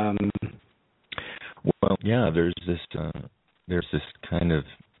 Well, yeah, there's this kind of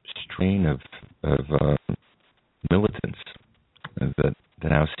strain of militants that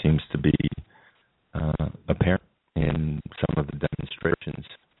now seems to be apparent in some of the demonstrations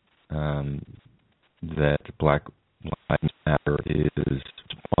that Black Lives Matter is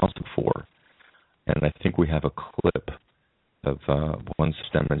responsible for. And I think we have a clip of one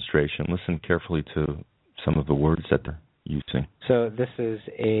demonstration. Listen carefully to some of the words that they're using, So this is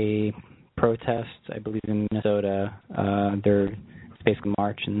a protest, I believe, in Minnesota. It's basically a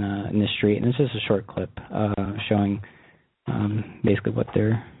march in the street, and this is a short clip showing basically what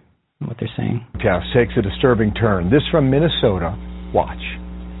they're saying. House takes a disturbing turn. This from Minnesota. Watch.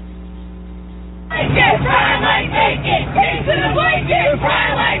 Fry like bacon, pigs in a blanket.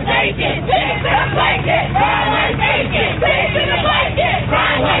 Fry like bacon, pigs in a blanket. Fry like bacon, pigs in a blanket.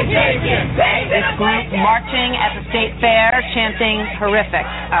 Fry like bacon, pigs in a blanket. Marching at the state fair, chanting horrific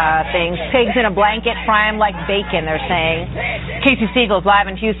things. Pigs in a blanket, fry them like bacon, they're saying. Casey Siegel's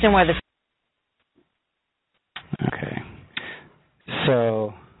live in Houston where the... Okay.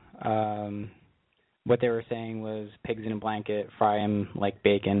 So, what they were saying was pigs in a blanket, fry them like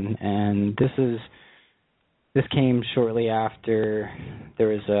bacon, and this came shortly after there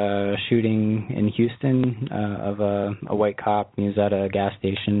was a shooting in Houston of a white cop. He was at a gas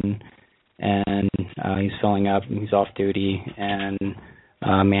station, and he's filling up. He's off duty, and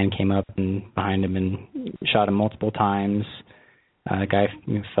a man came up and behind him and shot him multiple times. The guy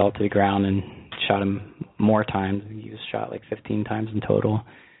fell to the ground and shot him more times. He was shot like 15 times in total.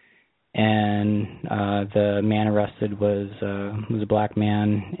 And the man arrested was a black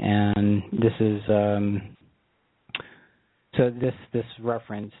man, and this is so this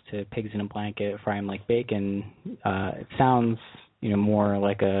reference to pigs in a blanket, fry 'em like bacon. It sounds more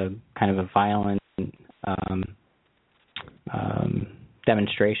like a kind of a violent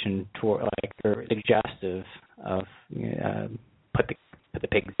demonstration toward or suggestive of put the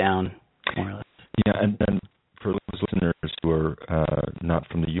pigs down, more or less. Yeah, and for those listeners who are not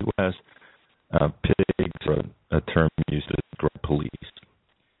from the U.S., pigs are a term used to describe police.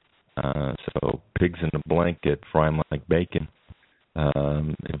 So pigs in a blanket, fry 'em like bacon.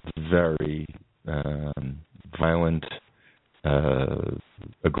 It's very violent,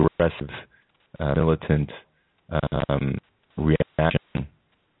 aggressive, militant reaction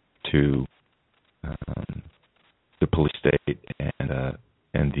to the police state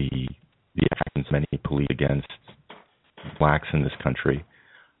and the actions many police against blacks in this country,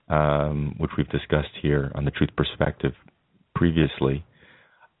 which we've discussed here on the Truth Perspective previously.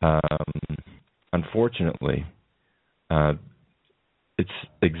 Unfortunately, it's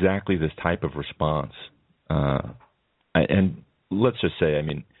exactly this type of response. And let's just say,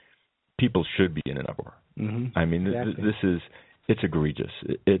 people should be in an uproar. Mm-hmm. Exactly. It's egregious.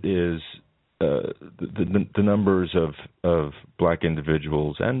 It is the numbers of black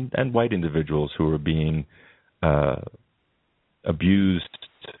individuals and white individuals who are being abused,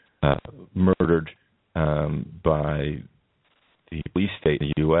 murdered by the police state in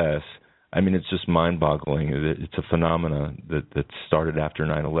the U.S. It's just mind-boggling. It's a phenomena that started after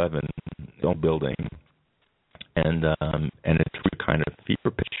 9/11, the building, and it's a kind of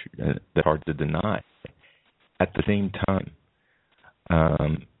fever pitch that's hard to deny. At the same time,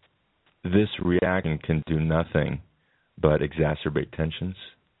 this reaction can do nothing but exacerbate tensions.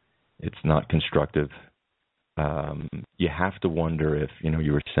 It's not constructive. You have to wonder if,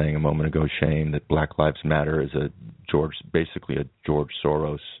 you were saying a moment ago, Shane, that Black Lives Matter is basically a George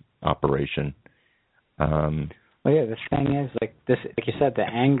Soros operation. Well, yeah, the thing is, like you said, the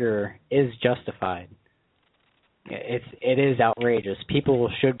anger is justified. It is outrageous. People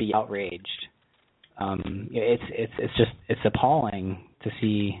should be outraged. It's appalling to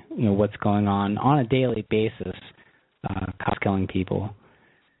see what's going on a daily basis, cops killing people,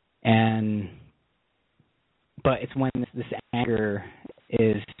 but it's when this anger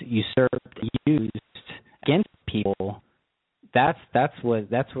is usurped, used against people. That's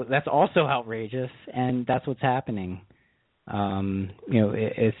also outrageous, and that's what's happening.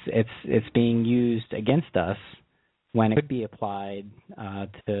 It's being used against us when it could be applied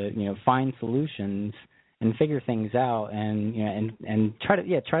to find solutions and figure things out, and try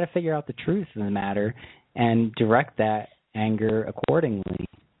to figure out the truth of the matter and direct that anger accordingly.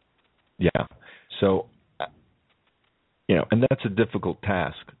 Yeah. So, and that's a difficult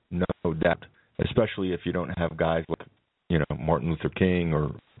task, no doubt, especially if you don't have guys like Martin Luther King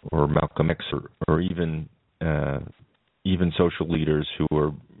or Malcolm X or even social leaders who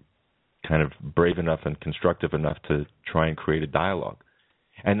are kind of brave enough and constructive enough to try and create a dialogue.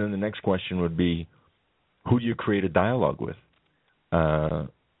 And then the next question would be, who do you create a dialogue with? That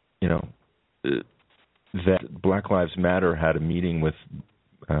Black Lives Matter had a meeting with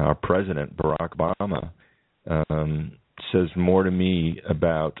our president, Barack Obama, says more to me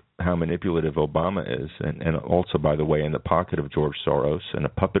about how manipulative Obama is, and also, by the way, in the pocket of George Soros and a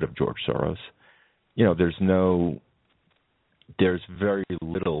puppet of George Soros. There's very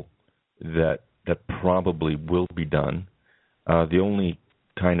little that probably will be done. The only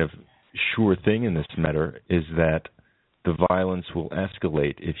kind of sure thing in this matter is that the violence will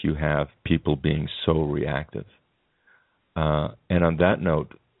escalate if you have people being so reactive. And on that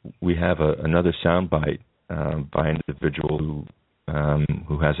note, we have another soundbite by an individual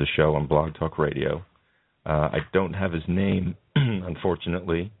who has a show on Blog Talk Radio. I don't have his name,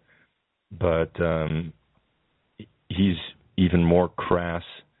 unfortunately, but he's even more crass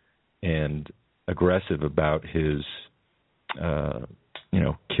and aggressive about his,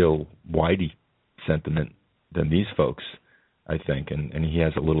 kill Whitey sentiment than these folks, I think. And he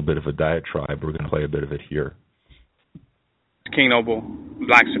has a little bit of a diatribe. We're going to play a bit of it here. King Noble,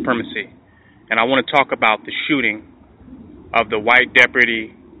 Black Supremacy. And I want to talk about the shooting of the white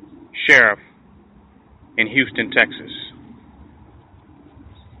deputy sheriff in Houston, Texas.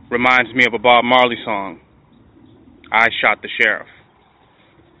 Reminds me of a Bob Marley song, I Shot the Sheriff.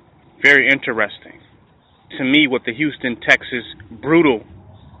 Very interesting. To me, what the Houston, Texas brutal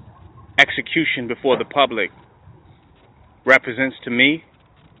execution before the public represents to me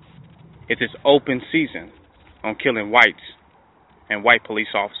is this open season on killing whites and white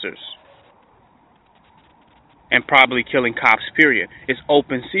police officers. And probably killing cops, period. It's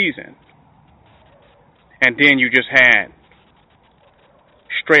open season. And then you just had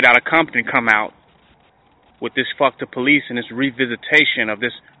straight out of Compton come out with this fuck the police and this revisitation of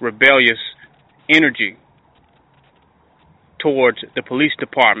this rebellious energy towards the police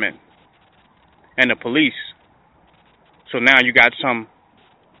department and the police. So now you got some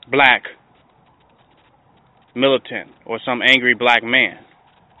black militant or some angry black man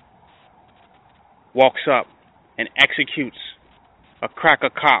walks up and executes a cracker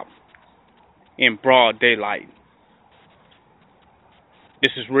cop in broad daylight.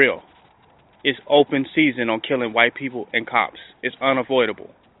 This is real. It's open season on killing white people and cops. It's unavoidable,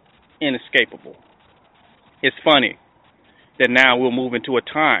 inescapable. It's funny that now we'll move into a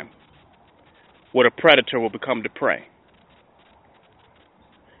time where the predator will become the prey.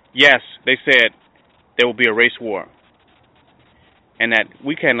 Yes, they said there will be a race war, and that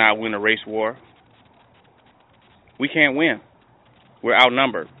we cannot win a race war. We can't win. We're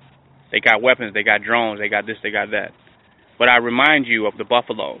outnumbered. They got weapons, they got drones, they got this, they got that. But I remind you of the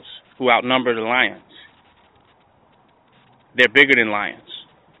buffaloes who outnumber the lions. They're bigger than lions,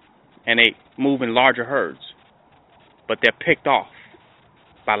 and they move in larger herds. But they're picked off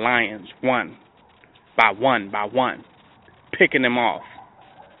by lions, one by one, picking them off.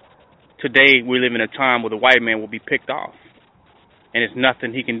 Today, we live in a time where the white man will be picked off, and there's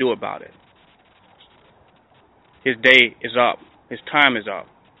nothing he can do about it. His day is up. His time is up.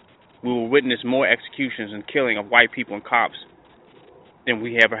 We will witness more executions and killing of white people and cops than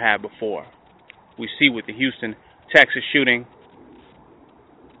we ever had before. We see with the Houston, Texas shooting,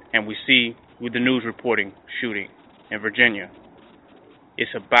 and we see with the news reporting shooting in Virginia.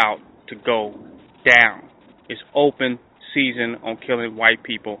 It's about to go down. It's open season on killing white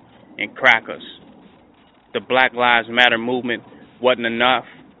people and crackers. The Black Lives Matter movement wasn't enough.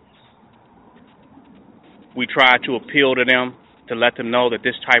 We tried to appeal to them to let them know that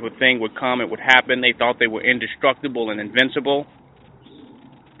this type of thing would come, it would happen. They thought they were indestructible and invincible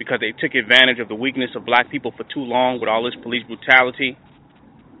because they took advantage of the weakness of black people for too long with all this police brutality.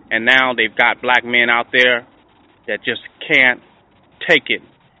 And now they've got black men out there that just can't take it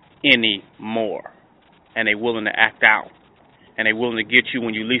anymore. And they're willing to act out. And they're willing to get you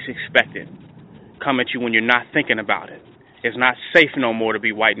when you least expect it. Come at you when you're not thinking about it. It's not safe no more to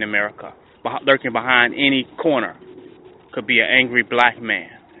be white in America. Lurking behind any corner could be an angry black man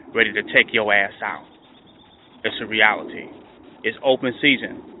ready to take your ass out. It's a reality. It's open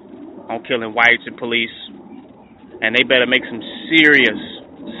season on killing whites and police. And they better make some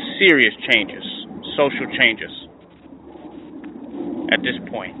serious changes, social changes at this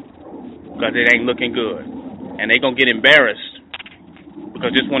point, because it ain't looking good. And they going to get embarrassed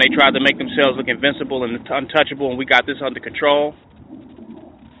because just when they tried to make themselves look invincible and untouchable and we got this under control,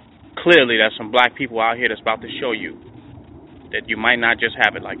 clearly there's some black people out here that's about to show you that you might not just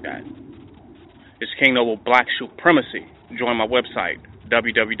have it like that. It's King Noble Black Supremacy. Join my website,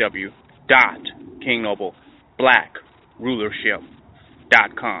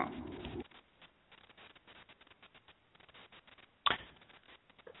 www.kingnobleBlackRulership.com.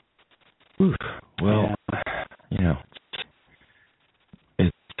 Well,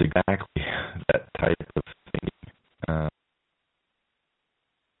 it's exactly that type of thing.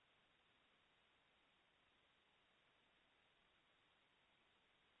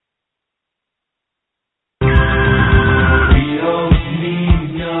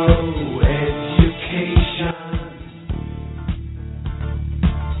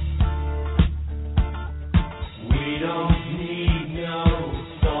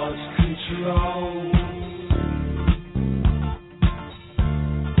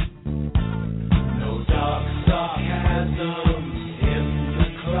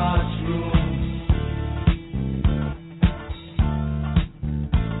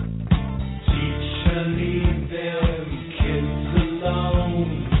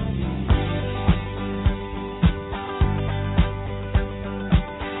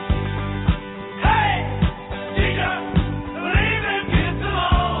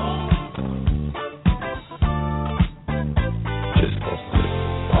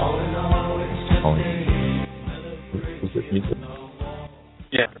 calling. Was it music?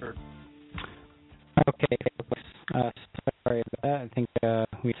 Yeah. Okay. Sorry about that. I think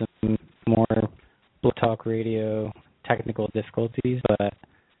we have some more Blog Talk Radio technical difficulties, but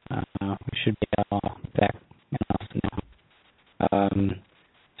we should be all back in house now.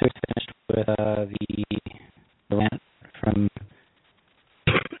 So we finished with the rant from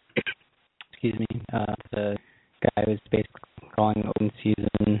excuse me, the guy who's basically calling open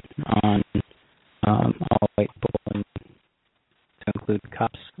season on all white people and to include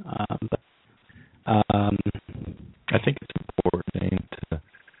cops. But I think it's important to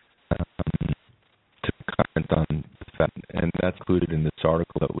comment on the fact, and that's included in this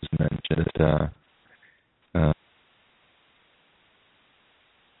article that was mentioned.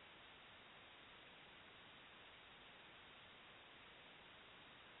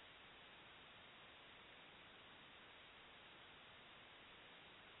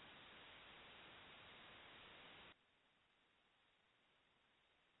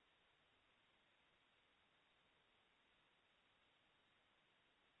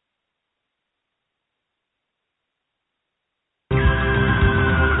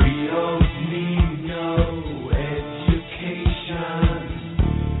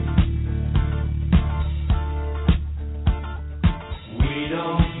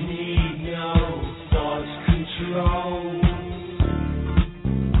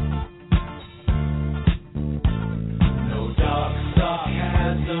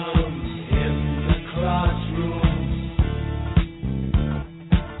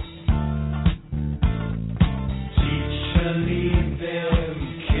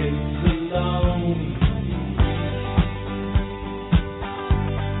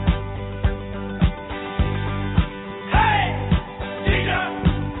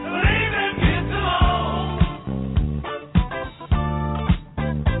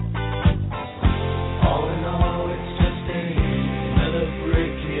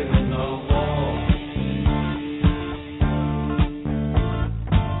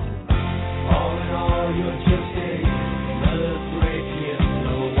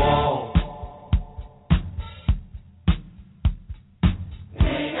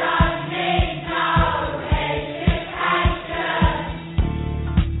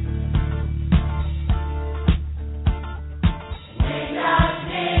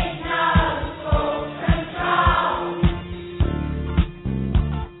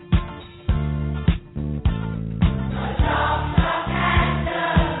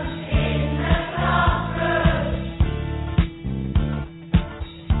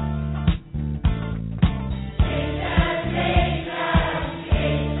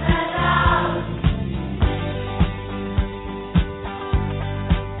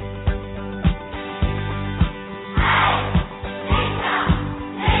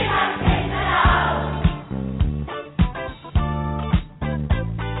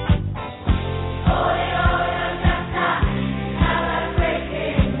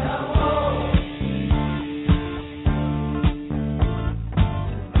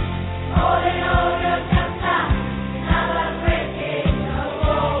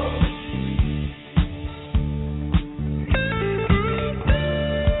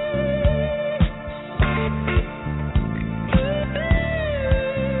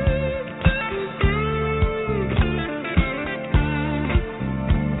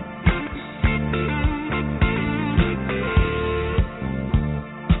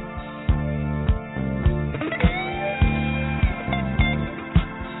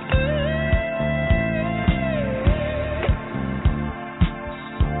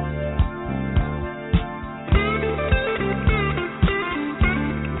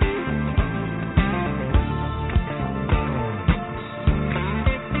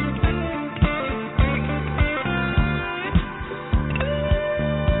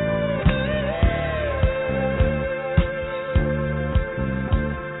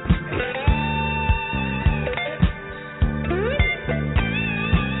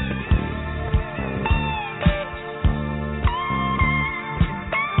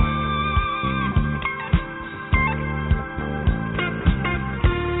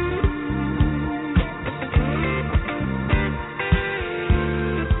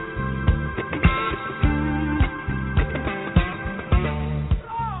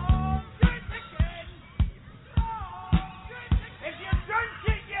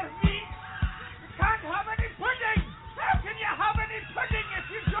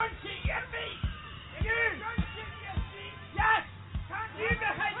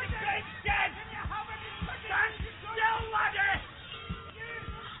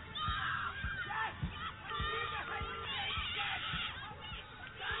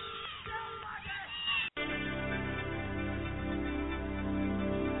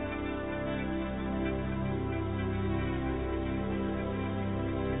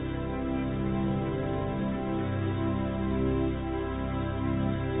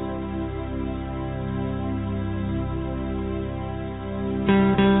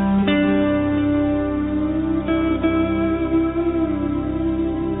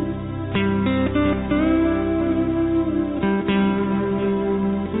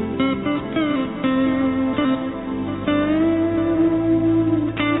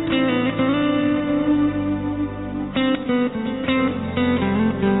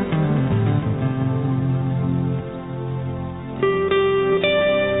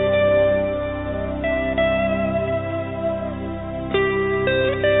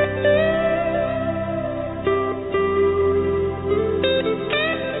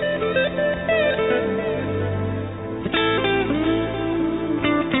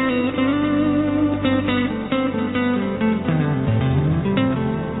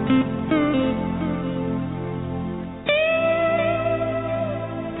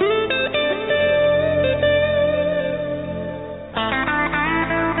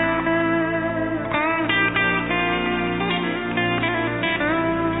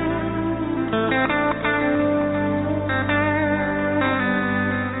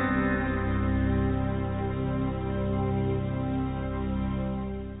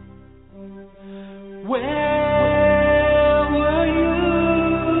 where were you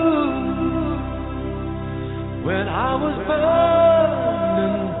when I was burned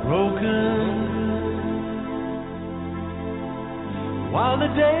and broken? While the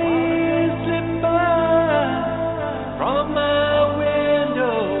days slip by from my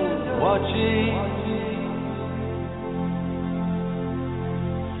window, watching,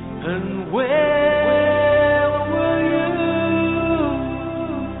 and where were you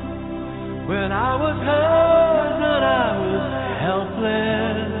when I was hurt and I was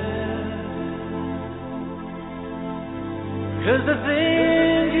helpless? 'Cause the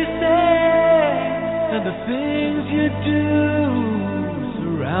things you say and the things you do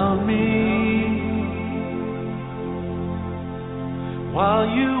surround me. While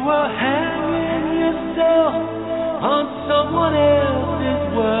you were hanging yourself on someone else's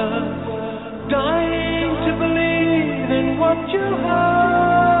words, dying to believe in what you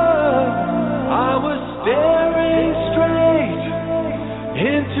heard, I was staring straight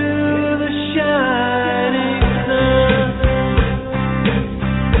into the shining sun.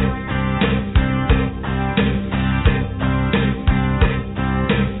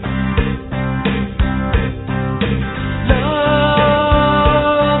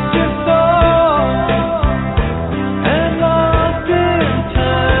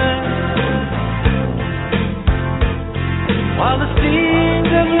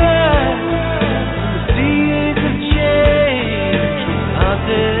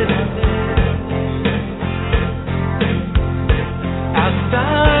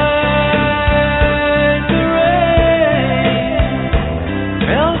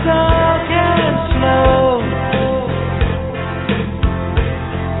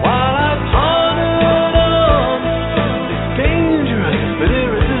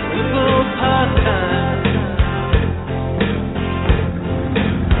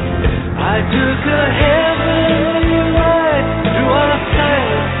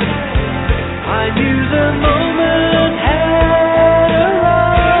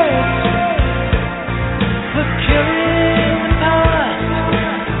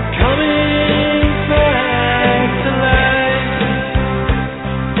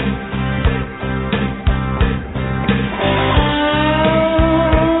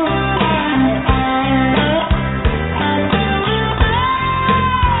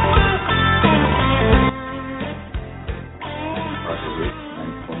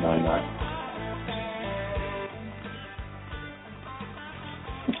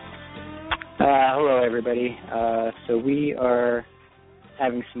 So we are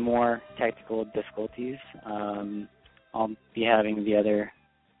having some more technical difficulties. I'll be having the other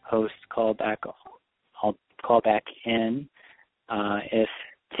host call back. I'll call back in. If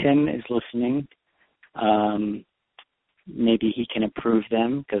Tim is listening, maybe he can approve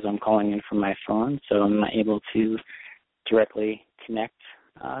them because I'm calling in from my phone, so I'm not able to directly connect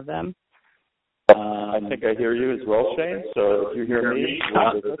them. I think I hear you as well, Shane, so if you hear me,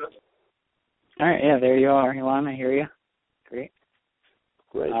 all right, yeah, there you are, Elon. I hear you. Great.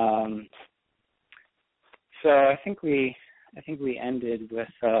 So I think we ended with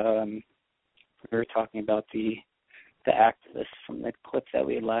we were talking about the activists from the clip that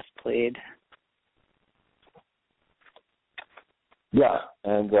we had last played. Yeah,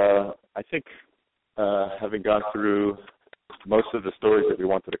 and I think having gone through most of the stories that we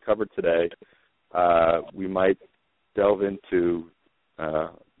wanted to cover today, we might delve into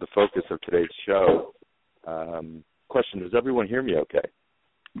the focus of today's show. Question, does everyone hear me okay?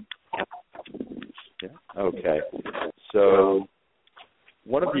 Yeah? Okay. So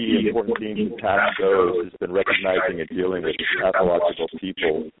one of the important themes in past shows has been recognizing and dealing with pathological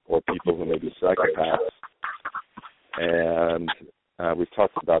people or people who may be psychopaths. And we've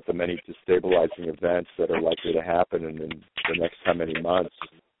talked about the many destabilizing events that are likely to happen in the next how many months,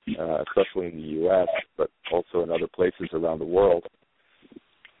 especially in the U.S., but also in other places around the world,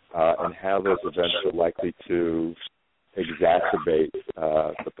 and how those events are likely to exacerbate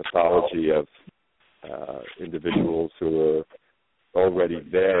the pathology of individuals who are already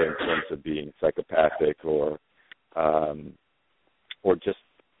there in terms of being psychopathic or just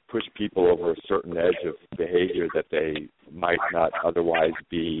push people over a certain edge of behavior that they might not otherwise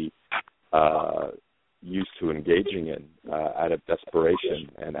be used to engaging in out of desperation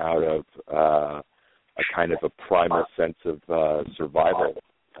and out of a kind of a primal sense of survival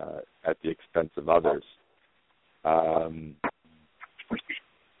at the expense of others.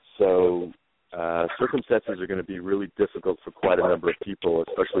 So circumstances are going to be really difficult for quite a number of people,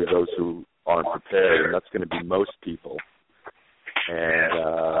 especially those who aren't prepared, and that's going to be most people. And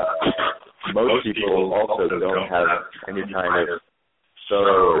most people also don't have any kind of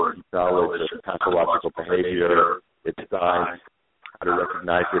or deep knowledge of pathological behavior, its signs, how to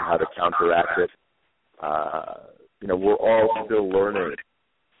recognize it, how to counteract it. We're all still learning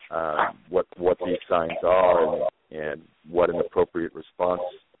what these signs are and what an appropriate response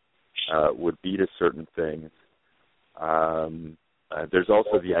would be to certain things. There's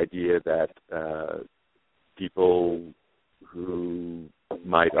also the idea that people who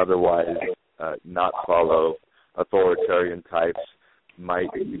might otherwise not follow authoritarian types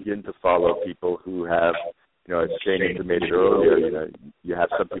might begin to follow people who have, as Shane intimated earlier, you have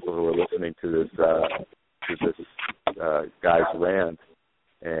some people who are listening to this guy's rant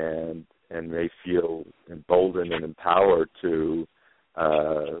and may feel emboldened and empowered to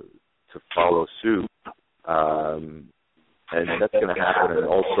follow suit. And that's going to happen in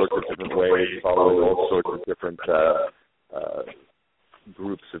all sorts of different ways, following all sorts of different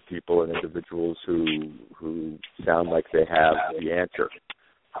groups of people and individuals who sound like they have the answer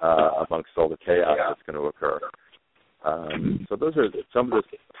amongst all the chaos that's going to occur. So those are some of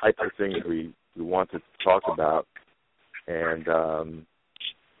the types of things we want to talk about, and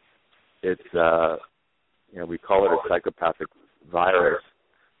it's we call it a psychopathic virus.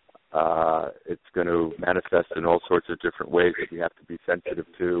 It's going to manifest in all sorts of different ways that we have to be sensitive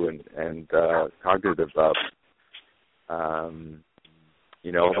to and cognitive of.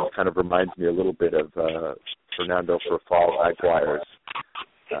 It kind of reminds me a little bit of Fernando Farfall-Aguirre's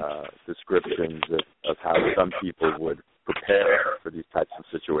descriptions of how some people would prepare for these types of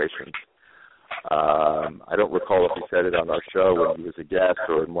situations. I don't recall if he said it on our show when he was a guest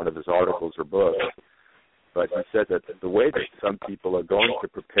or in one of his articles or books, but he said that the way that some people are going to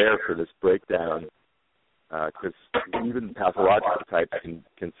prepare for this breakdown, because even pathological types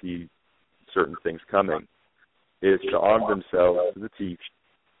can see certain things coming, is to arm themselves to the teeth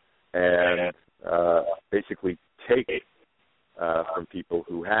and basically take from people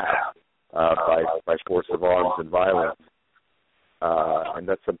who have by force of arms and violence. And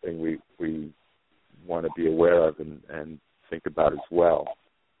that's something we want to be aware of and think about as well.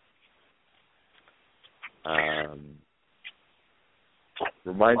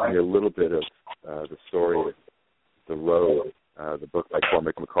 Reminds me a little bit of the story of The Road, the book by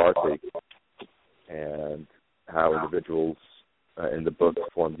Cormac McCarthy, and how individuals in the book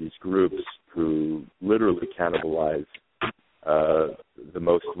form these groups who literally cannibalize the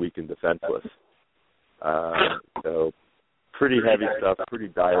most weak and defenseless. So pretty heavy stuff, pretty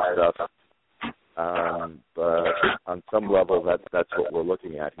dire stuff, but on some level that's what we're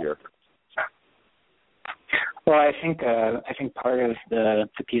looking at here. Well, I think part of the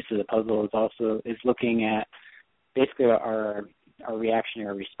piece of the puzzle is looking at basically our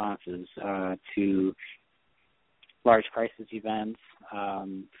reactionary responses to large crisis events,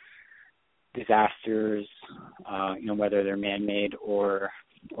 disasters, whether they're man-made or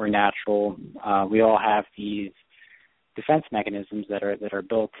natural. We all have these defense mechanisms that are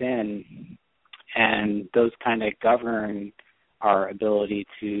built in, and those kind of govern our ability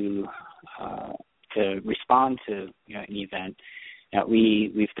to respond to an event.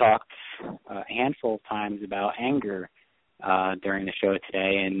 We've talked a handful of times about anger during the show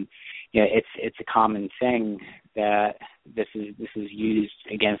today, and it's a common thing that this is used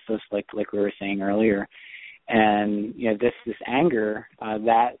against us, like we were saying earlier. And this anger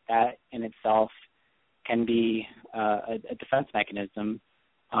that in itself can be a defense mechanism,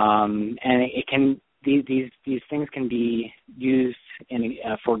 and it can these things can be used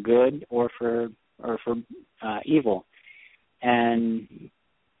for good or for evil, and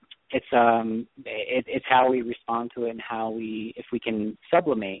it's how we respond to it and how if we can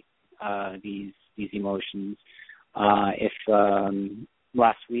sublimate these emotions. If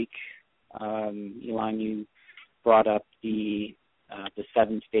last week, Elon, you brought up the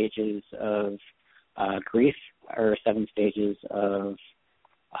 7 stages of grief, or 7 stages of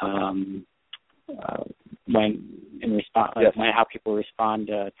how people respond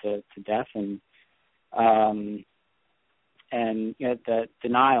to death, and the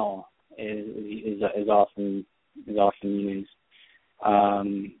denial is often used.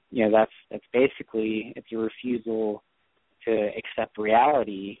 That's basically, it's a refusal to accept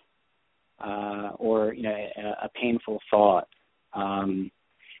reality, or a painful thought, and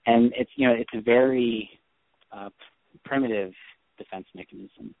it's a very primitive defense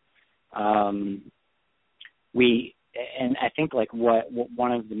mechanism. And I think what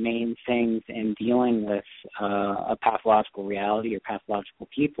one of the main things in dealing with a pathological reality or pathological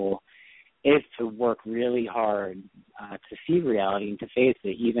people is to work really hard to see reality and to face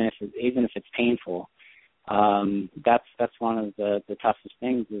it, even if it's painful. That's one of the toughest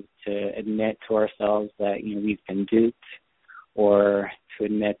things, is to admit to ourselves that we've been duped, or to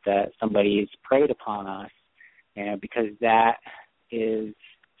admit that somebody's preyed upon us, because that is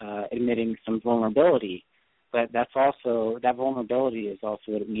admitting some vulnerability. But that vulnerability is also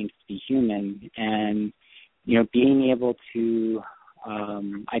what it means to be human. And, being able to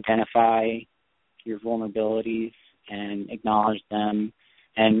identify your vulnerabilities and acknowledge them,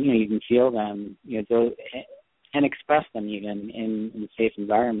 and, you can feel them, and express them even in safe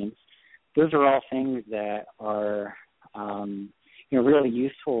environments. Those are all things that are, really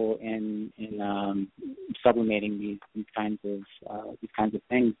useful in sublimating these kinds of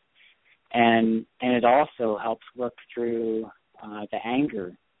things, and it also helps work through the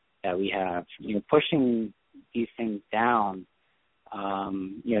anger that we have. Pushing these things down,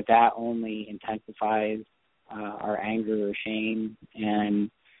 that only intensifies our anger or shame,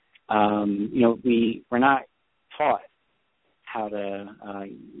 and we're not taught how to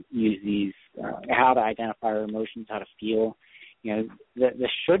use these, how to identify our emotions, how to feel.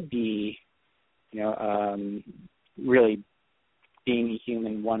 This should be, really being a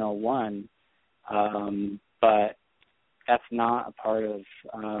human 101, but that's not a part of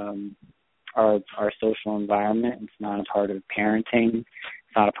our social environment. It's not a part of parenting.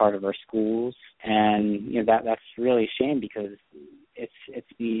 It's not a part of our schools, and that's really a shame, because it's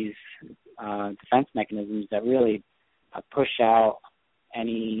these defense mechanisms that really push out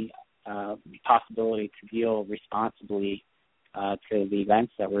any possibility to deal responsibly to the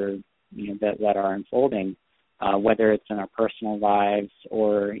events that we're that are unfolding, whether it's in our personal lives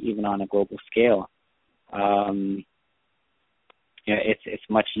or even on a global scale. It's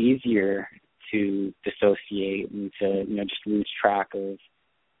much easier to dissociate and to just lose track of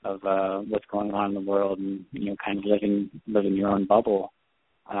what's going on in the world, and kind of living your own bubble.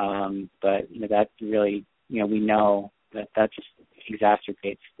 But that really, we know that just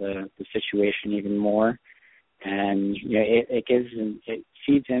exacerbates the situation even more, and it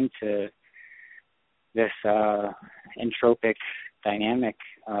feeds into this entropic dynamic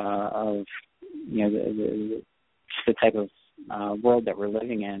of the type of world that we're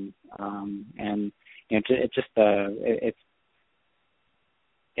living in, and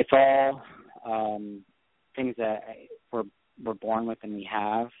it's all things that we're born with and we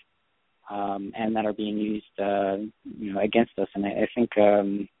have, and that are being used against us. And I think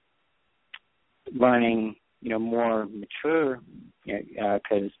learning more mature,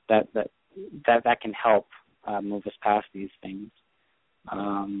 because that can help move us past these things.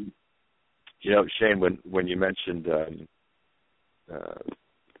 Shane, when you mentioned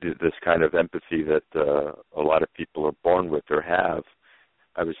this kind of empathy that a lot of people are born with or have,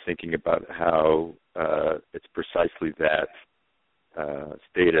 I was thinking about how it's precisely that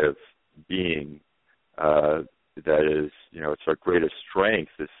state of being that is, it's our greatest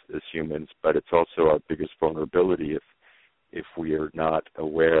strength as humans, but it's also our biggest vulnerability if we are not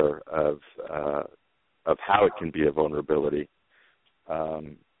aware of how it can be a vulnerability.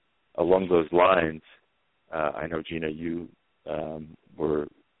 Along those lines, I know, Gina, you were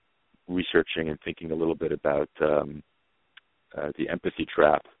researching and thinking a little bit about the empathy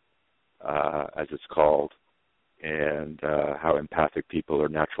trap, as it's called, and how empathic people are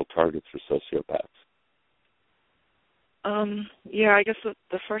natural targets for sociopaths. I guess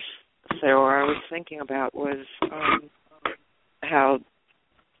the first thing I was thinking about was how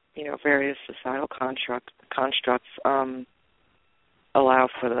various societal constructs allow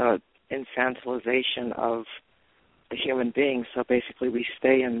for the infantilization of the human being. So basically we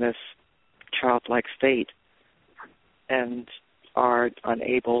stay in this childlike state and are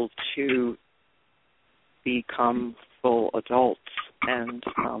unable to become full adults. And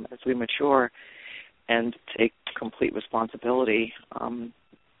as we mature and take complete responsibility,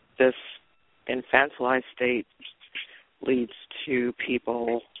 this infantilized state leads to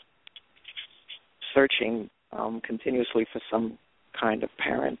people searching continuously for some kind of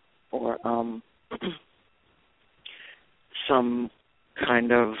parent or some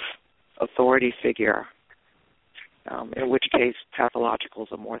kind of authority figure, in which case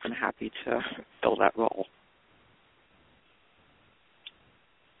pathologicals are more than happy to fill that role.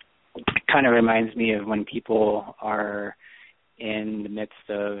 It kind of reminds me of when people are in the midst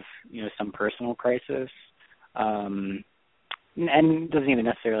of, some personal crisis, and it doesn't even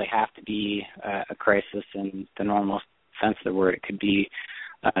necessarily have to be a crisis in the normal sense of the word. It could be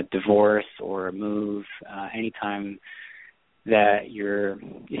a divorce or a move, anytime that you're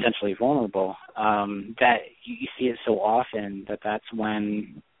essentially vulnerable, that you see it so often that's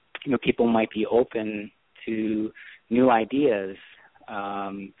when, people might be open to new ideas.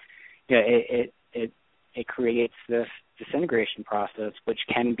 It creates this disintegration process, which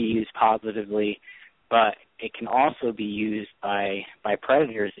can be used positively, but it can also be used by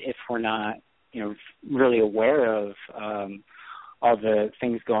predators if we're not, really aware of all the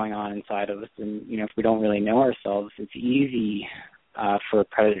things going on inside of us, and if we don't really know ourselves, it's easy for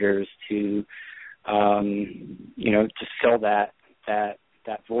predators to, to fill that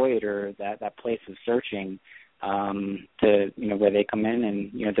void or that place of searching, where they come in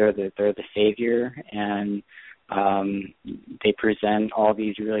and they're the savior, and they present all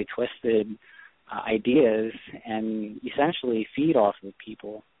these really twisted ideas and essentially feed off of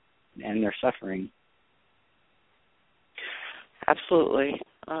people and their suffering. Absolutely.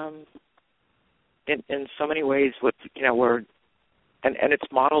 In so many ways, we're and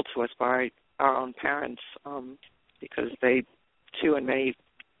it's modeled to us by our own parents, because they too, in many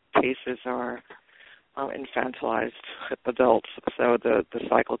cases, are infantilized adults. So the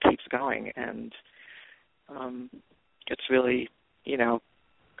cycle keeps going, and it's really,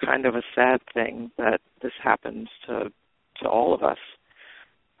 kind of a sad thing that this happens to all of us.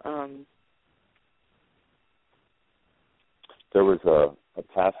 There was a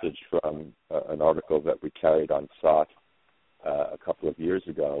passage from an article that we carried on SOT a couple of years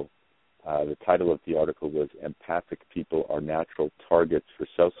ago. The title of the article was "Empathic People Are Natural Targets for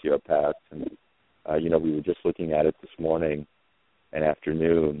Sociopaths." And, we were just looking at it this morning and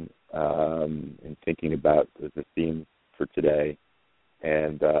afternoon and thinking about the theme for today.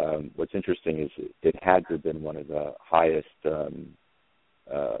 And what's interesting is it had to have been one of the highest,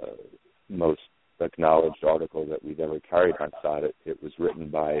 most acknowledged article that we've ever carried on SOT. It was written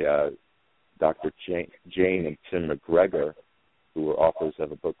by Dr. Jane and Tim McGregor, who were authors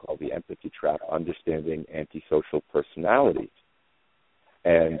of a book called The Empathy Trap, Understanding Antisocial Personalities.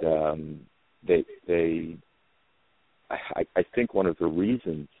 And I think one of the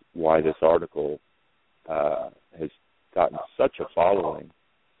reasons why this article has gotten such a following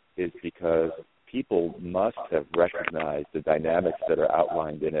is because people must have recognized the dynamics that are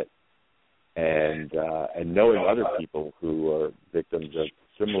outlined in it, and knowing other people who are victims of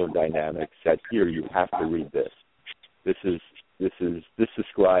similar dynamics said, "Here, you have to read this. This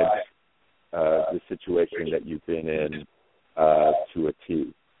describes the situation that you've been in to a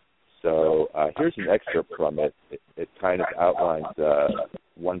T." So here's an excerpt from it. It kind of outlines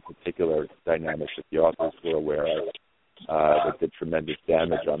one particular dynamic that the authors were aware of that did tremendous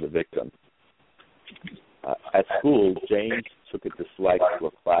damage on the victim. At school, James took a dislike to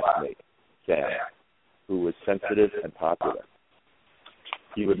a classmate, Sam, who was sensitive and popular.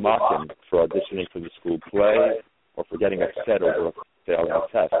 He would mock him for auditioning for the school play or for getting upset over failing a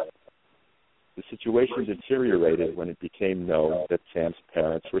test. The situation deteriorated when it became known that Sam's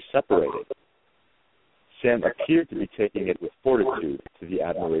parents were separated. Sam appeared to be taking it with fortitude, to the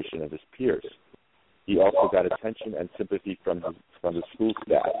admiration of his peers. He also got attention and sympathy from the school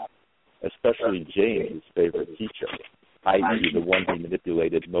staff, especially James' favorite teacher, i.e. the one he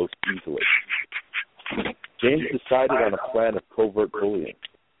manipulated most easily. James decided on a plan of covert bullying.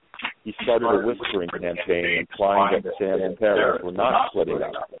 He started a whispering campaign implying that Sam's parents were not splitting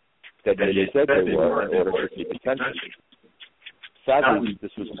up, that they said they were in order to keep attention. Sadly,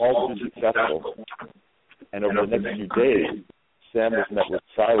 this was all too successful, and over the next few days, Sam was met with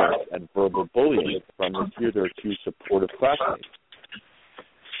silence and verbal bullying from his hitherto supportive classmates.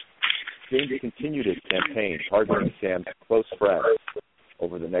 James continued his campaign, targeting Sam's close friends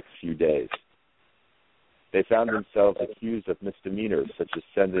over the next few days. They found themselves accused of misdemeanors, such as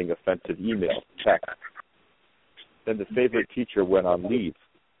sending offensive emails, texts. Then the favorite teacher went on leave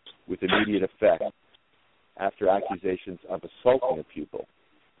with immediate effect after accusations of assaulting a pupil.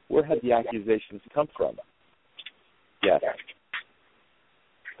 Where had the accusations come from? Yes.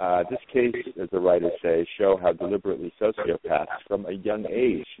 This case, as the writers say, show how deliberately sociopaths from a young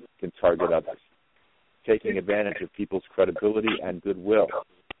age can target others, taking advantage of people's credibility and goodwill.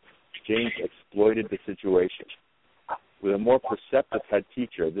 James exploited the situation. With a more perceptive head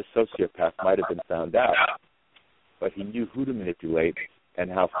teacher, this sociopath might have been found out, but he knew who to manipulate and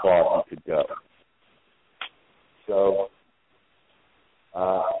how far he could go. So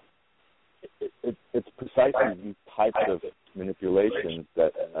it's precisely these types of manipulations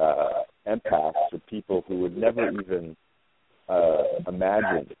that empaths, or people who would never even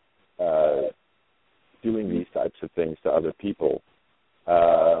imagine doing these types of things to other people,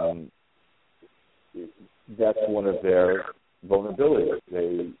 that's one of their vulnerabilities.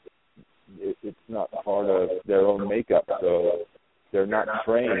 It's not part of their own makeup, so they're not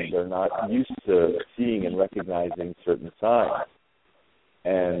trained, they're not used to seeing and recognizing certain signs.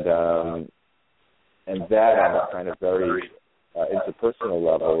 And that on a kind of very interpersonal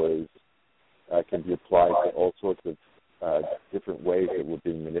level can be applied to all sorts of different ways that we're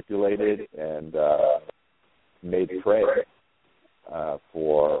being manipulated and made prey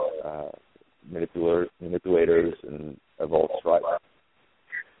for manipulators and of all stripes.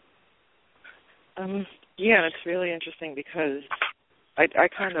 Yeah, it's really interesting because I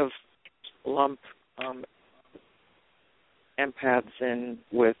kind of lump empaths in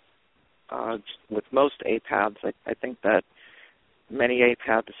with most APATHs. I think that many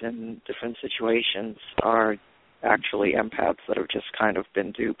APATHs in different situations are actually empaths that have just kind of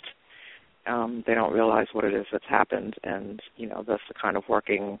been duped. They don't realize what it is that's happened, and thus they're kind of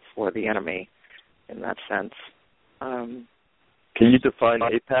working for the enemy in that sense. Can you define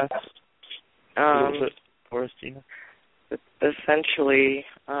APATHs a little bit for us, Gina? Essentially,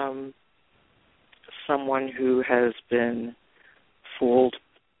 someone who has been fooled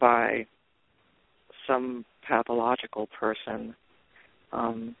by some pathological person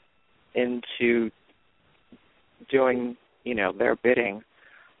into doing, their bidding.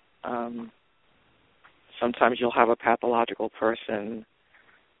 Sometimes you'll have a pathological person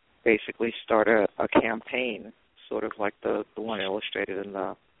basically start a campaign, sort of like the one illustrated in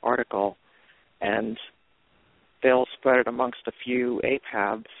the article, and they'll spread it amongst a few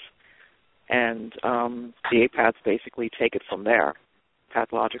APATHs, and the APATHs basically take it from there.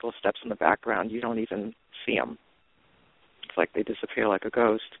 Pathological steps in the background, you don't even see them. It's like they disappear like a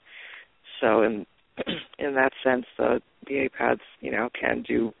ghost. So in that sense, the APATHs, can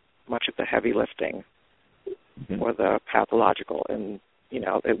do much of the heavy lifting for the pathological, and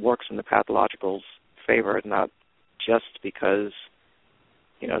it works in the pathological's favor, not just because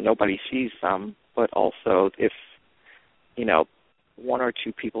nobody sees them, but also if one or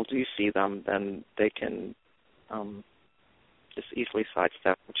two people do see them, then they can just easily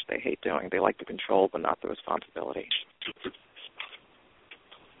sidestep, which they hate doing. They like the control, but not the responsibility.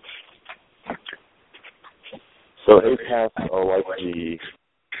 So APATHs are like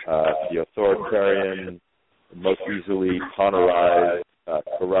the authoritarian, most easily cauterized,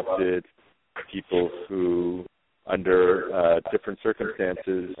 corrupted people who, under different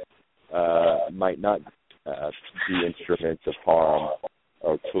circumstances, might not be instruments of harm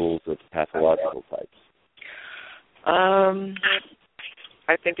or tools of pathological types.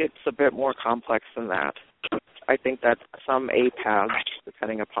 I think it's a bit more complex than that. I think that some APATHs,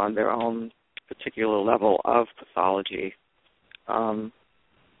 depending upon their own particular level of pathology, can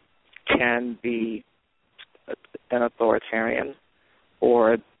be an authoritarian,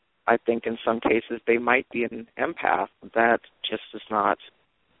 or I think in some cases they might be an empath that just does not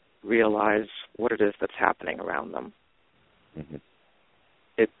realize what it is that's happening around them. Mm-hmm.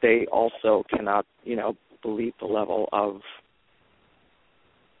 They also cannot, believe the level of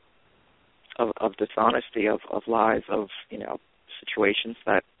dishonesty, of lies, of situations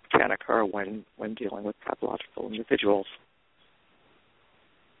that can occur when dealing with pathological individuals.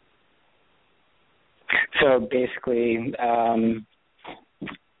 So basically, I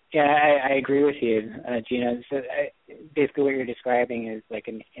agree with you, Gina. So basically what you're describing is like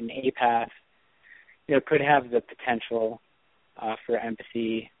an APATH, could have the potential for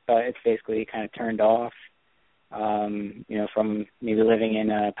empathy, but it's basically kind of turned off, from maybe living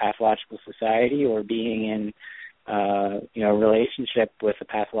in a pathological society or being in, a relationship with a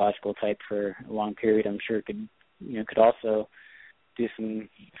pathological type for a long period. I'm sure could also do some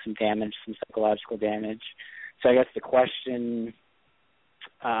damage, some psychological damage. So I guess the question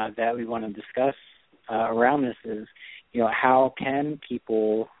that we want to discuss around this is, how can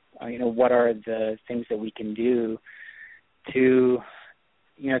people, what are the things that we can do to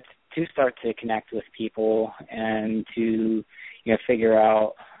start to connect with people and to, figure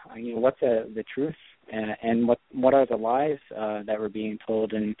out, what's the truth and what are the lies that we're being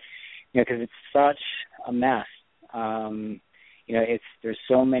told, and because it's such a mess. There's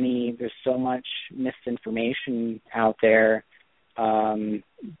so much misinformation out there,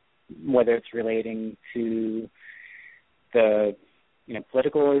 whether it's relating to the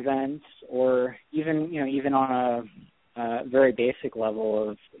political events or even on a very basic level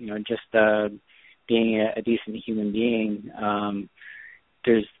of just being a decent human being.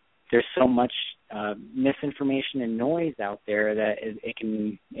 There's so much misinformation and noise out there that it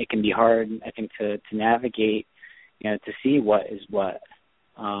can be hard, I think, to navigate, to see what is what.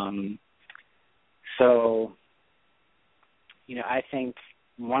 So I think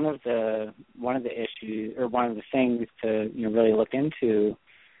one of the issues, or one of the things to really look into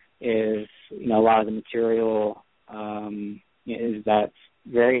is a lot of the material is that's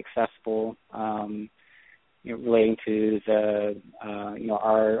very accessible, relating to the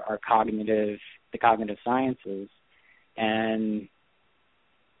our cognitive sciences, and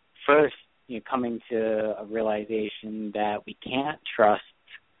first coming to a realization that we can't trust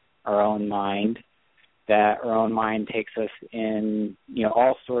our own mind, that our own mind takes us in,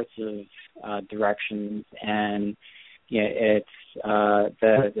 all sorts of directions, and it's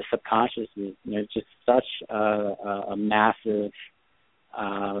the subconscious is just such a massive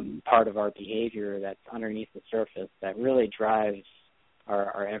part of our behavior that's underneath the surface that really drives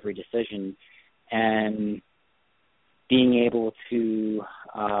our every decision. And being able to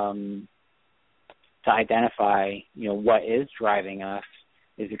identify what is driving us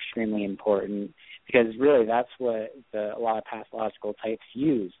is extremely important, because really that's what a lot of pathological types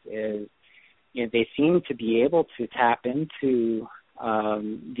use is they seem to be able to tap into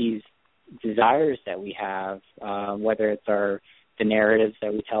these desires that we have, whether it's the narratives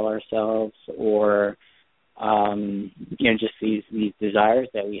that we tell ourselves, or just these desires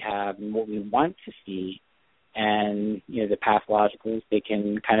that we have and what we want to see. And the pathologicals, they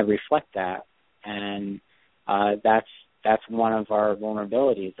can kind of reflect that, and that's one of our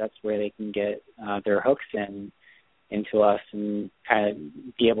vulnerabilities. That's where they can get their hooks into us and kind of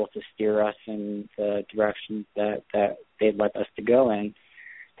be able to steer us in the directions that they'd like us to go in.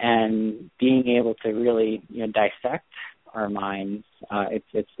 And being able to really dissect our minds,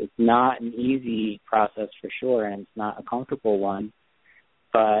 it's not an easy process for sure, and it's not a comfortable one.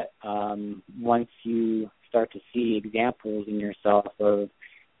 But once you start to see examples in yourself of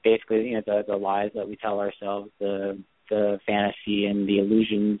basically the lies that we tell ourselves, the fantasy and the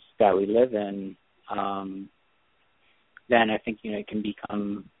illusions that we live in, then I think it can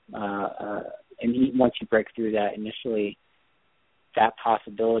become and once you break through that initially, that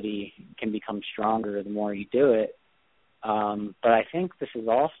possibility can become stronger the more you do it. But I think this is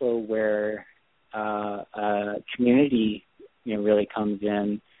also where community really comes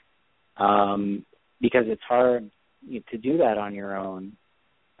in, because it's hard to do that on your own.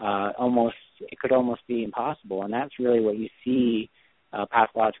 It could almost be impossible, and that's really what you see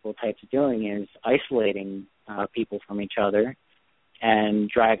pathological types doing, is isolating people from each other and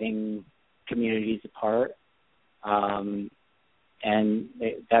driving communities apart. And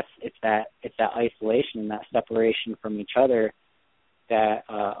it's that isolation, that separation from each other that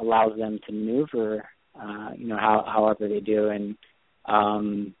allows them to maneuver, however they do. And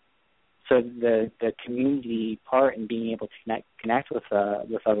so the community part and being able to connect with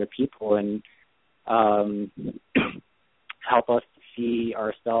other people and help us to see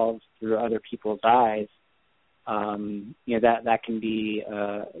ourselves through other people's eyes, that can be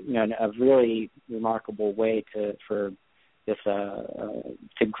a really remarkable way for this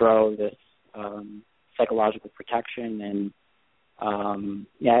to grow this psychological protection. And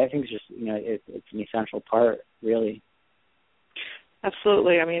I think it's just it's an essential part, really.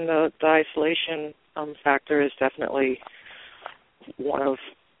 Absolutely. I mean, the isolation factor is definitely one of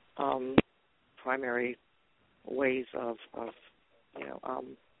primary ways of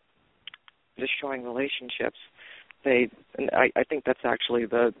destroying relationships. I think that's actually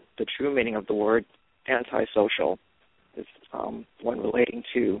the true meaning of the word antisocial. Is when relating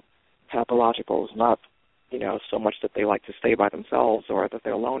to pathologicals, not so much that they like to stay by themselves or that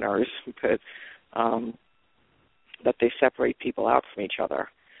they're loners, but that they separate people out from each other,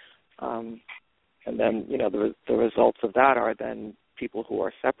 and then the results of that are then people who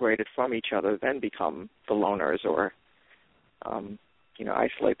are separated from each other then become the loners, or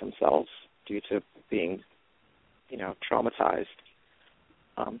isolate themselves due to being traumatized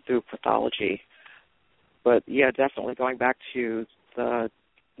through pathology. But yeah, definitely going back to the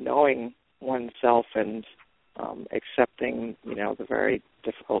knowing oneself and accepting, the very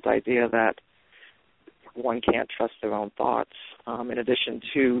difficult idea that one can't trust their own thoughts, in addition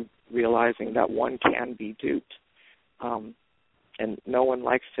to realizing that one can be duped. And no one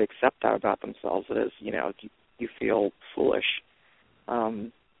likes to accept that about themselves. It is, you feel foolish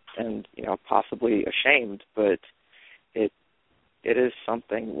and, possibly ashamed, but it is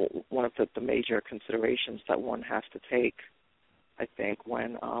something, one of the major considerations that one has to take, I think,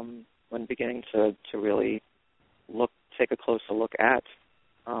 when beginning to really take a closer look at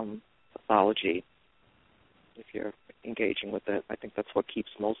pathology. If you're engaging with it, I think that's what keeps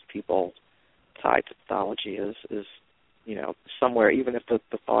most people tied to pathology is somewhere, even if the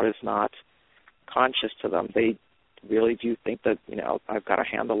thought is not conscious to them, they really do think that, I've got a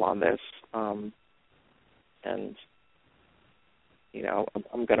handle on this, and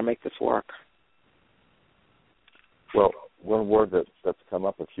I'm going to make this work. Well, one word that's come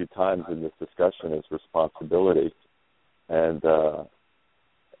up a few times in this discussion is responsibility. And,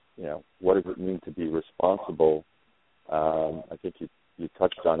 what does it mean to be responsible? I think you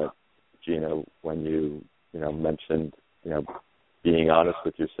touched on it, Gina, when you, mentioned, being honest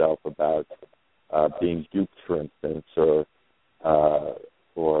with yourself about being duped, for instance, or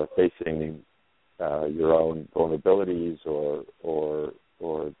facing your own vulnerabilities or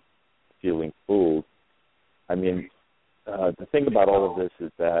feeling fooled. I mean, the thing about all of this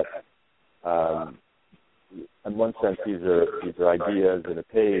is that, in one sense, these are ideas in a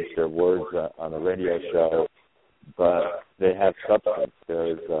page, they're words on a radio show, but they have substance.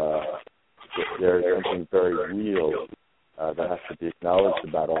 There's something very real that has to be acknowledged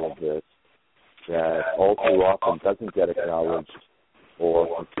about all of this that all too often doesn't get acknowledged or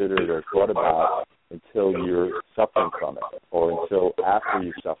considered or thought about until you're suffering from it, or until after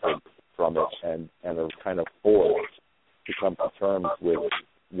you've suffered from it and are kind of forced to come to terms with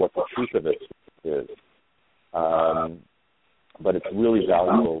what the truth of it is. But it's really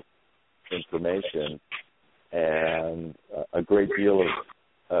valuable information, and a great deal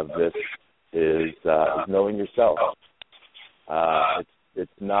of this is knowing yourself.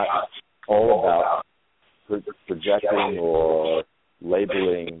 It's not all about projecting or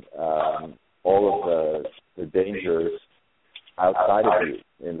labeling all of the dangers outside of you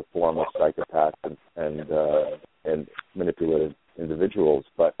in the form of psychopaths and manipulative individuals,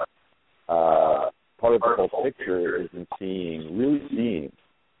 but part of the whole picture is in really seeing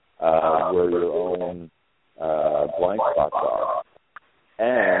where your own blind spots are.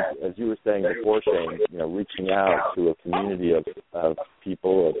 And as you were saying before, Shane, reaching out to a community of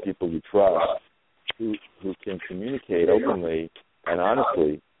people you trust who can communicate openly and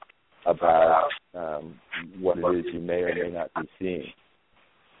honestly about what it is you may or may not be seeing.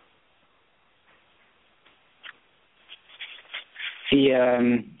 I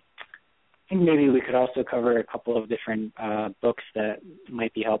think maybe we could also cover a couple of different books that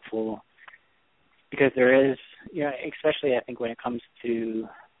might be helpful, because there is, especially I think when it comes to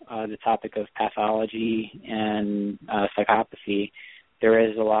the topic of pathology and psychopathy, there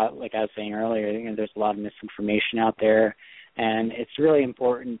is a lot, like I was saying earlier, there's a lot of misinformation out there, and it's really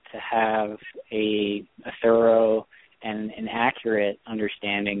important to have a thorough and an accurate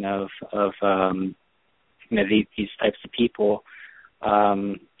understanding of these types of people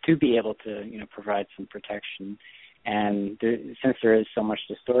to be able to provide some protection. And since there is so much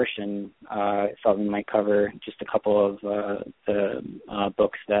distortion, I thought we might cover just a couple of the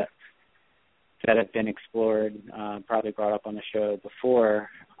books that have been explored, probably brought up on the show before.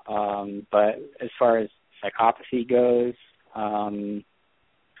 But as far as psychopathy goes,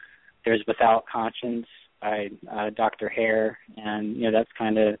 there's Without Conscience by Dr. Hare, and that's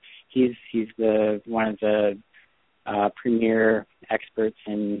kind of he's one of the premier experts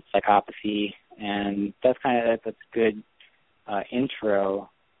in psychopathy, and that's a good intro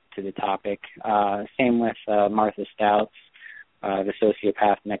to the topic. Same with Martha Stout's The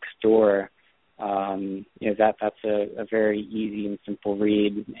Sociopath Next Door. That's a very easy and simple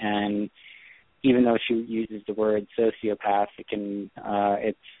read, and even though she uses the word sociopath,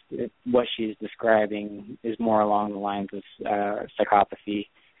 what she's describing is more along the lines of psychopathy.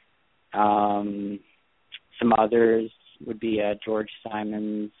 Some others would be George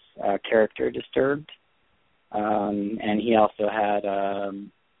Simon's Character Disturbed, and he also had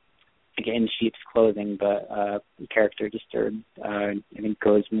In Sheep's Clothing, but Character Disturbed I think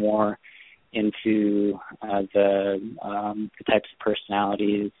goes more into the types of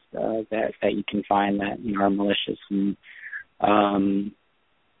personalities that you can find that are malicious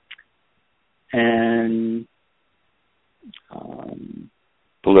and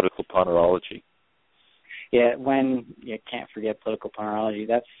political ponerology. Yeah, when you can't forget political ponerology.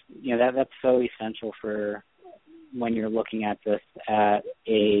 That's that's so essential for when you're looking at this at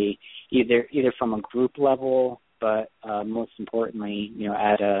either from a group level, but most importantly,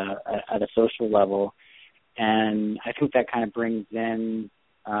 at a social level. And I think that kind of brings in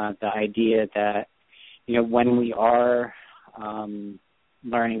the idea that when we are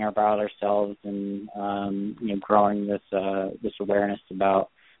learning about ourselves and growing this awareness about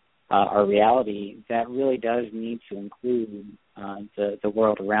our reality, that really does need to include the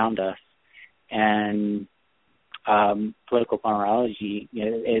world around us. And political ponerology,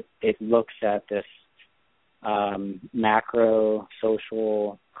 it looks at this macro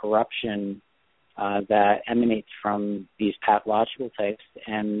social corruption that emanates from these pathological types,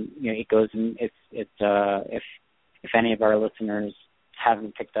 and it goes in. If any of our listeners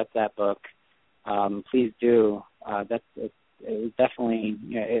haven't picked up that book, please do. It was definitely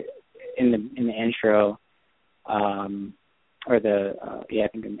in the intro, or the I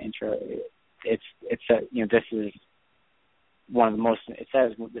think in the intro, this is one of the most. It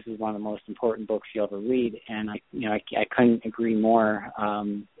says this is one of the most important books you'll ever read, and I couldn't agree more.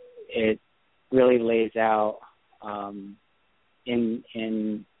 It really lays out in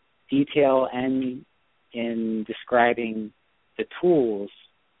detail and in describing the tools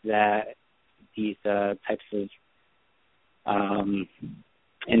that these types of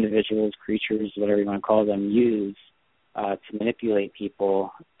individuals, creatures, whatever you want to call them, use to manipulate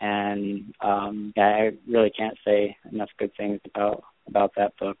people. And I really can't say enough good things about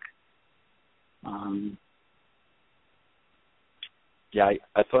that book.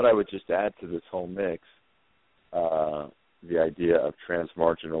 I thought I would just add to this whole mix the idea of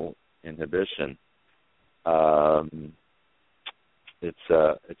transmarginal inhibition.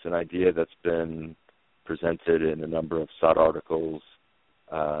 It's an idea that's been presented in a number of SOT articles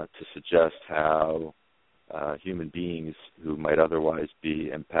to suggest how human beings who might otherwise be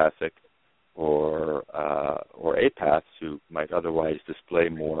empathic or apaths who might otherwise display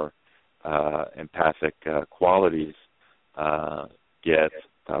more empathic qualities get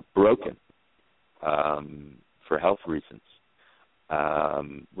broken for health reasons.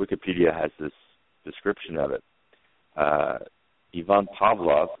 Wikipedia has this description of it. Ivan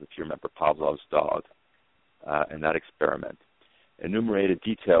Pavlov, if you remember Pavlov's dog, in that experiment, enumerated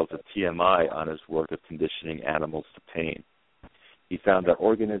details of TMI on his work of conditioning animals to pain. He found that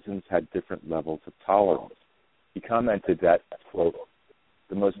organisms had different levels of tolerance. He commented that, quote,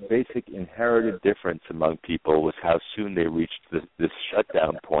 the most basic inherited difference among people was how soon they reached this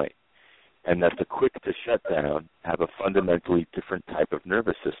shutdown point, and that the quick to shut down have a fundamentally different type of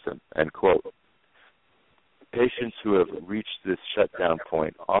nervous system, end quote. Patients who have reached this shutdown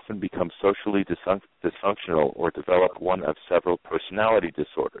point often become socially dysfunctional or develop one of several personality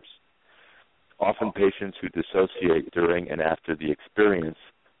disorders. Often patients who dissociate during and after the experience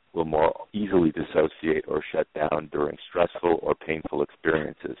will more easily dissociate or shut down during stressful or painful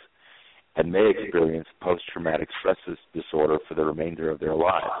experiences, and may experience post-traumatic stress disorder for the remainder of their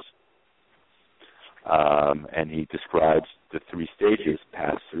lives. And he describes the 3 stages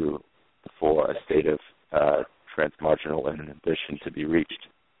passed through for a state of transmarginal inhibition to be reached.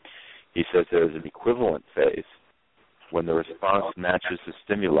 He says there is an equivalent phase when the response matches the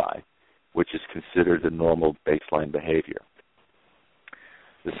stimuli, which is considered the normal baseline behavior.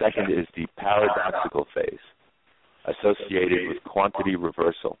 The second is the paradoxical phase, associated with quantity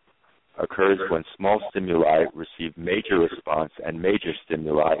reversal, occurs when small stimuli receive major response and major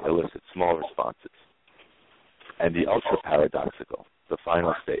stimuli elicit small responses. And the ultra-paradoxical, the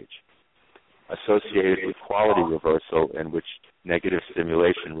final stage, associated with quality reversal in which negative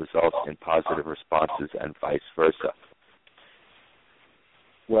stimulation results in positive responses and vice versa.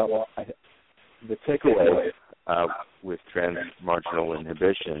 Well, the takeaway with transmarginal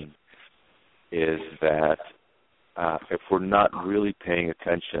inhibition is that if we're not really paying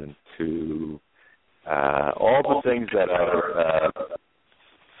attention to all the things that our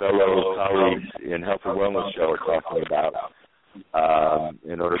fellow colleagues in Health and Wellness Show are talking about,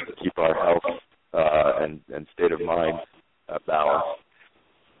 in order to keep our health and state of mind balanced.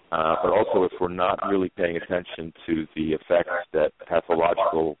 But also if we're not really paying attention to the effects that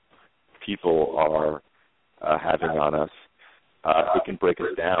pathological people are having on us, it can break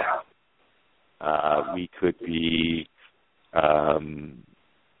us down. We could be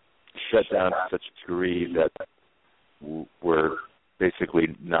shut down to such a degree that we're basically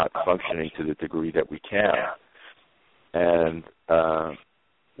not functioning to the degree that we can. And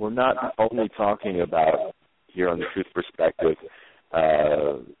we're not only talking about, here on the Truth Perspective,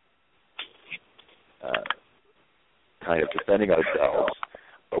 kind of defending ourselves,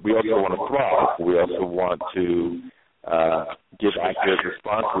 but we also want to thrive. We also want to give accurate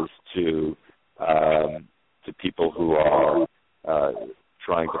responses to people who are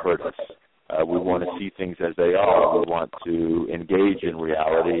trying to hurt us. We want to see things as they are. We want to engage in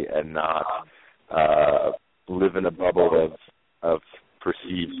reality and not live in a bubble of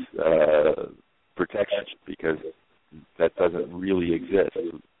perceived protection, because that doesn't really exist.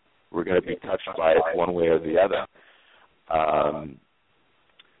 We're going to be touched by it one way or the other.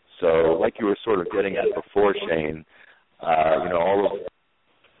 So, like you were sort of getting at before, Shane, all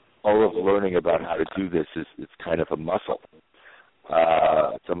of learning about how to do this is kind of a muscle.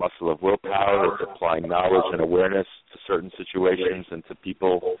 It's a muscle of willpower. It's applying knowledge and awareness to certain situations and to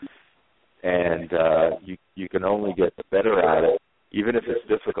people. And you can only get better at it, even if it's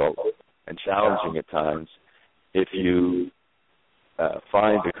difficult and challenging at times, if you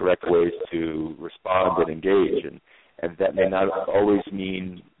find the correct ways to respond and engage. And that may not always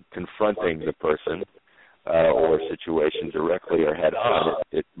mean confronting the person or situation directly or head on.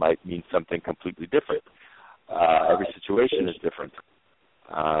 It might mean something completely different. Every situation is different.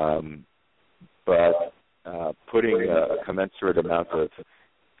 But putting a commensurate amount of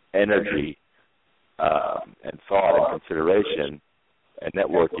energy and thought and consideration and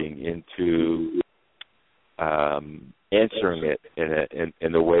networking into answering it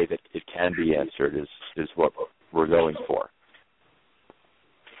in the way that it can be answered is what we're going for.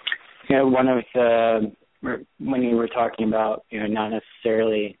 One of the, when you were talking about, not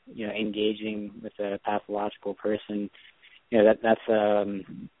necessarily, engaging with a pathological person, that's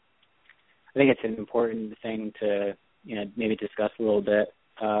I think it's an important thing to, maybe discuss a little bit,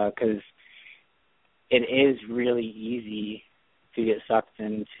 because it is really easy to get sucked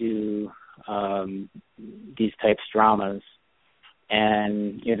into these types of dramas,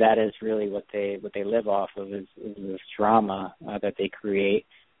 and that is really what they live off of is this drama that they create.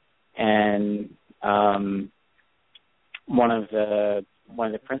 And one of the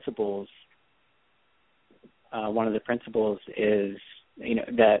principles is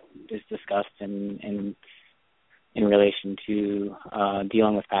that is discussed in relation to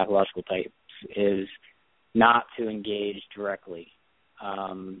dealing with pathological types is not to engage directly,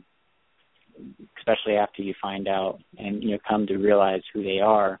 especially after you find out and come to realize who they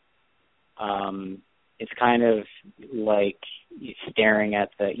are. It's kind of like staring at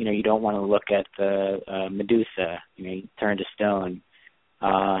the, you don't want to look at the Medusa, you turn to stone.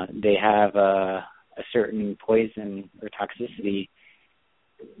 They have a certain poison or toxicity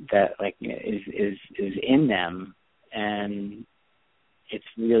that is in them, and it's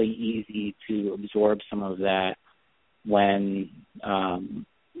really easy to absorb some of that when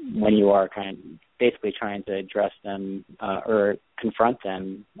you are basically trying to address them or confront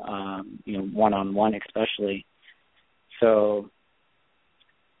them, one-on-one especially. So,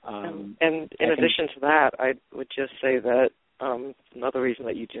 and in addition to that, I would just say that another reason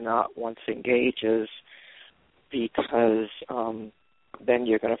that you do not want to engage is because then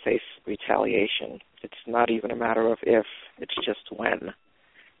you're going to face retaliation. It's not even a matter of if, it's just when.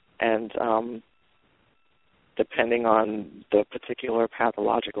 And depending on the particular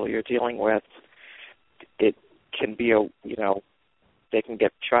pathological you're dealing with, it can be they can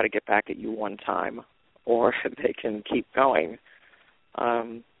try to get back at you one time, or they can keep going,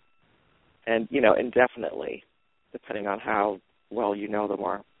 and indefinitely, depending on how well you know them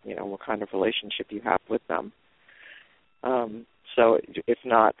or what kind of relationship you have with them. So if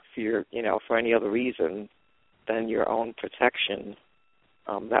not for any other reason than your own protection,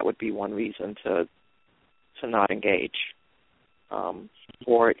 that would be one reason to not engage.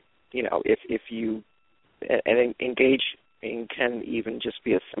 Or if you and engaging can even just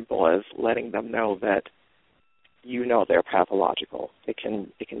be as simple as letting them know that they're pathological. It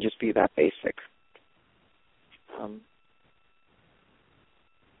can just be that basic.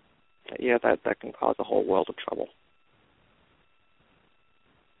 That can cause a whole world of trouble.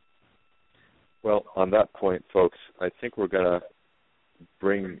 Well, on that point, folks, I think we're going to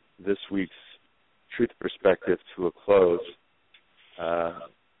bring this week's Truth Perspective to a close.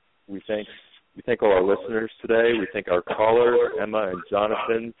 We thank all our listeners today. We thank our callers, Emma and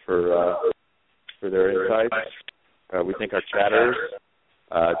Jonathan, for their insights. We thank our chatters.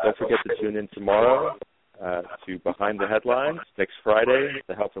 Don't forget to tune in tomorrow to Behind the Headlines next Friday,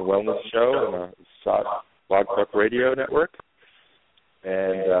 the Health and Wellness Show on our SOT Blog Talk Radio Network.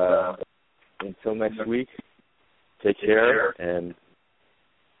 And until next week, take care and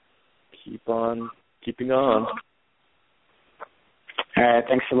keep on keeping on. All right.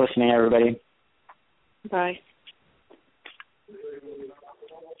 Thanks for listening, everybody. Bye.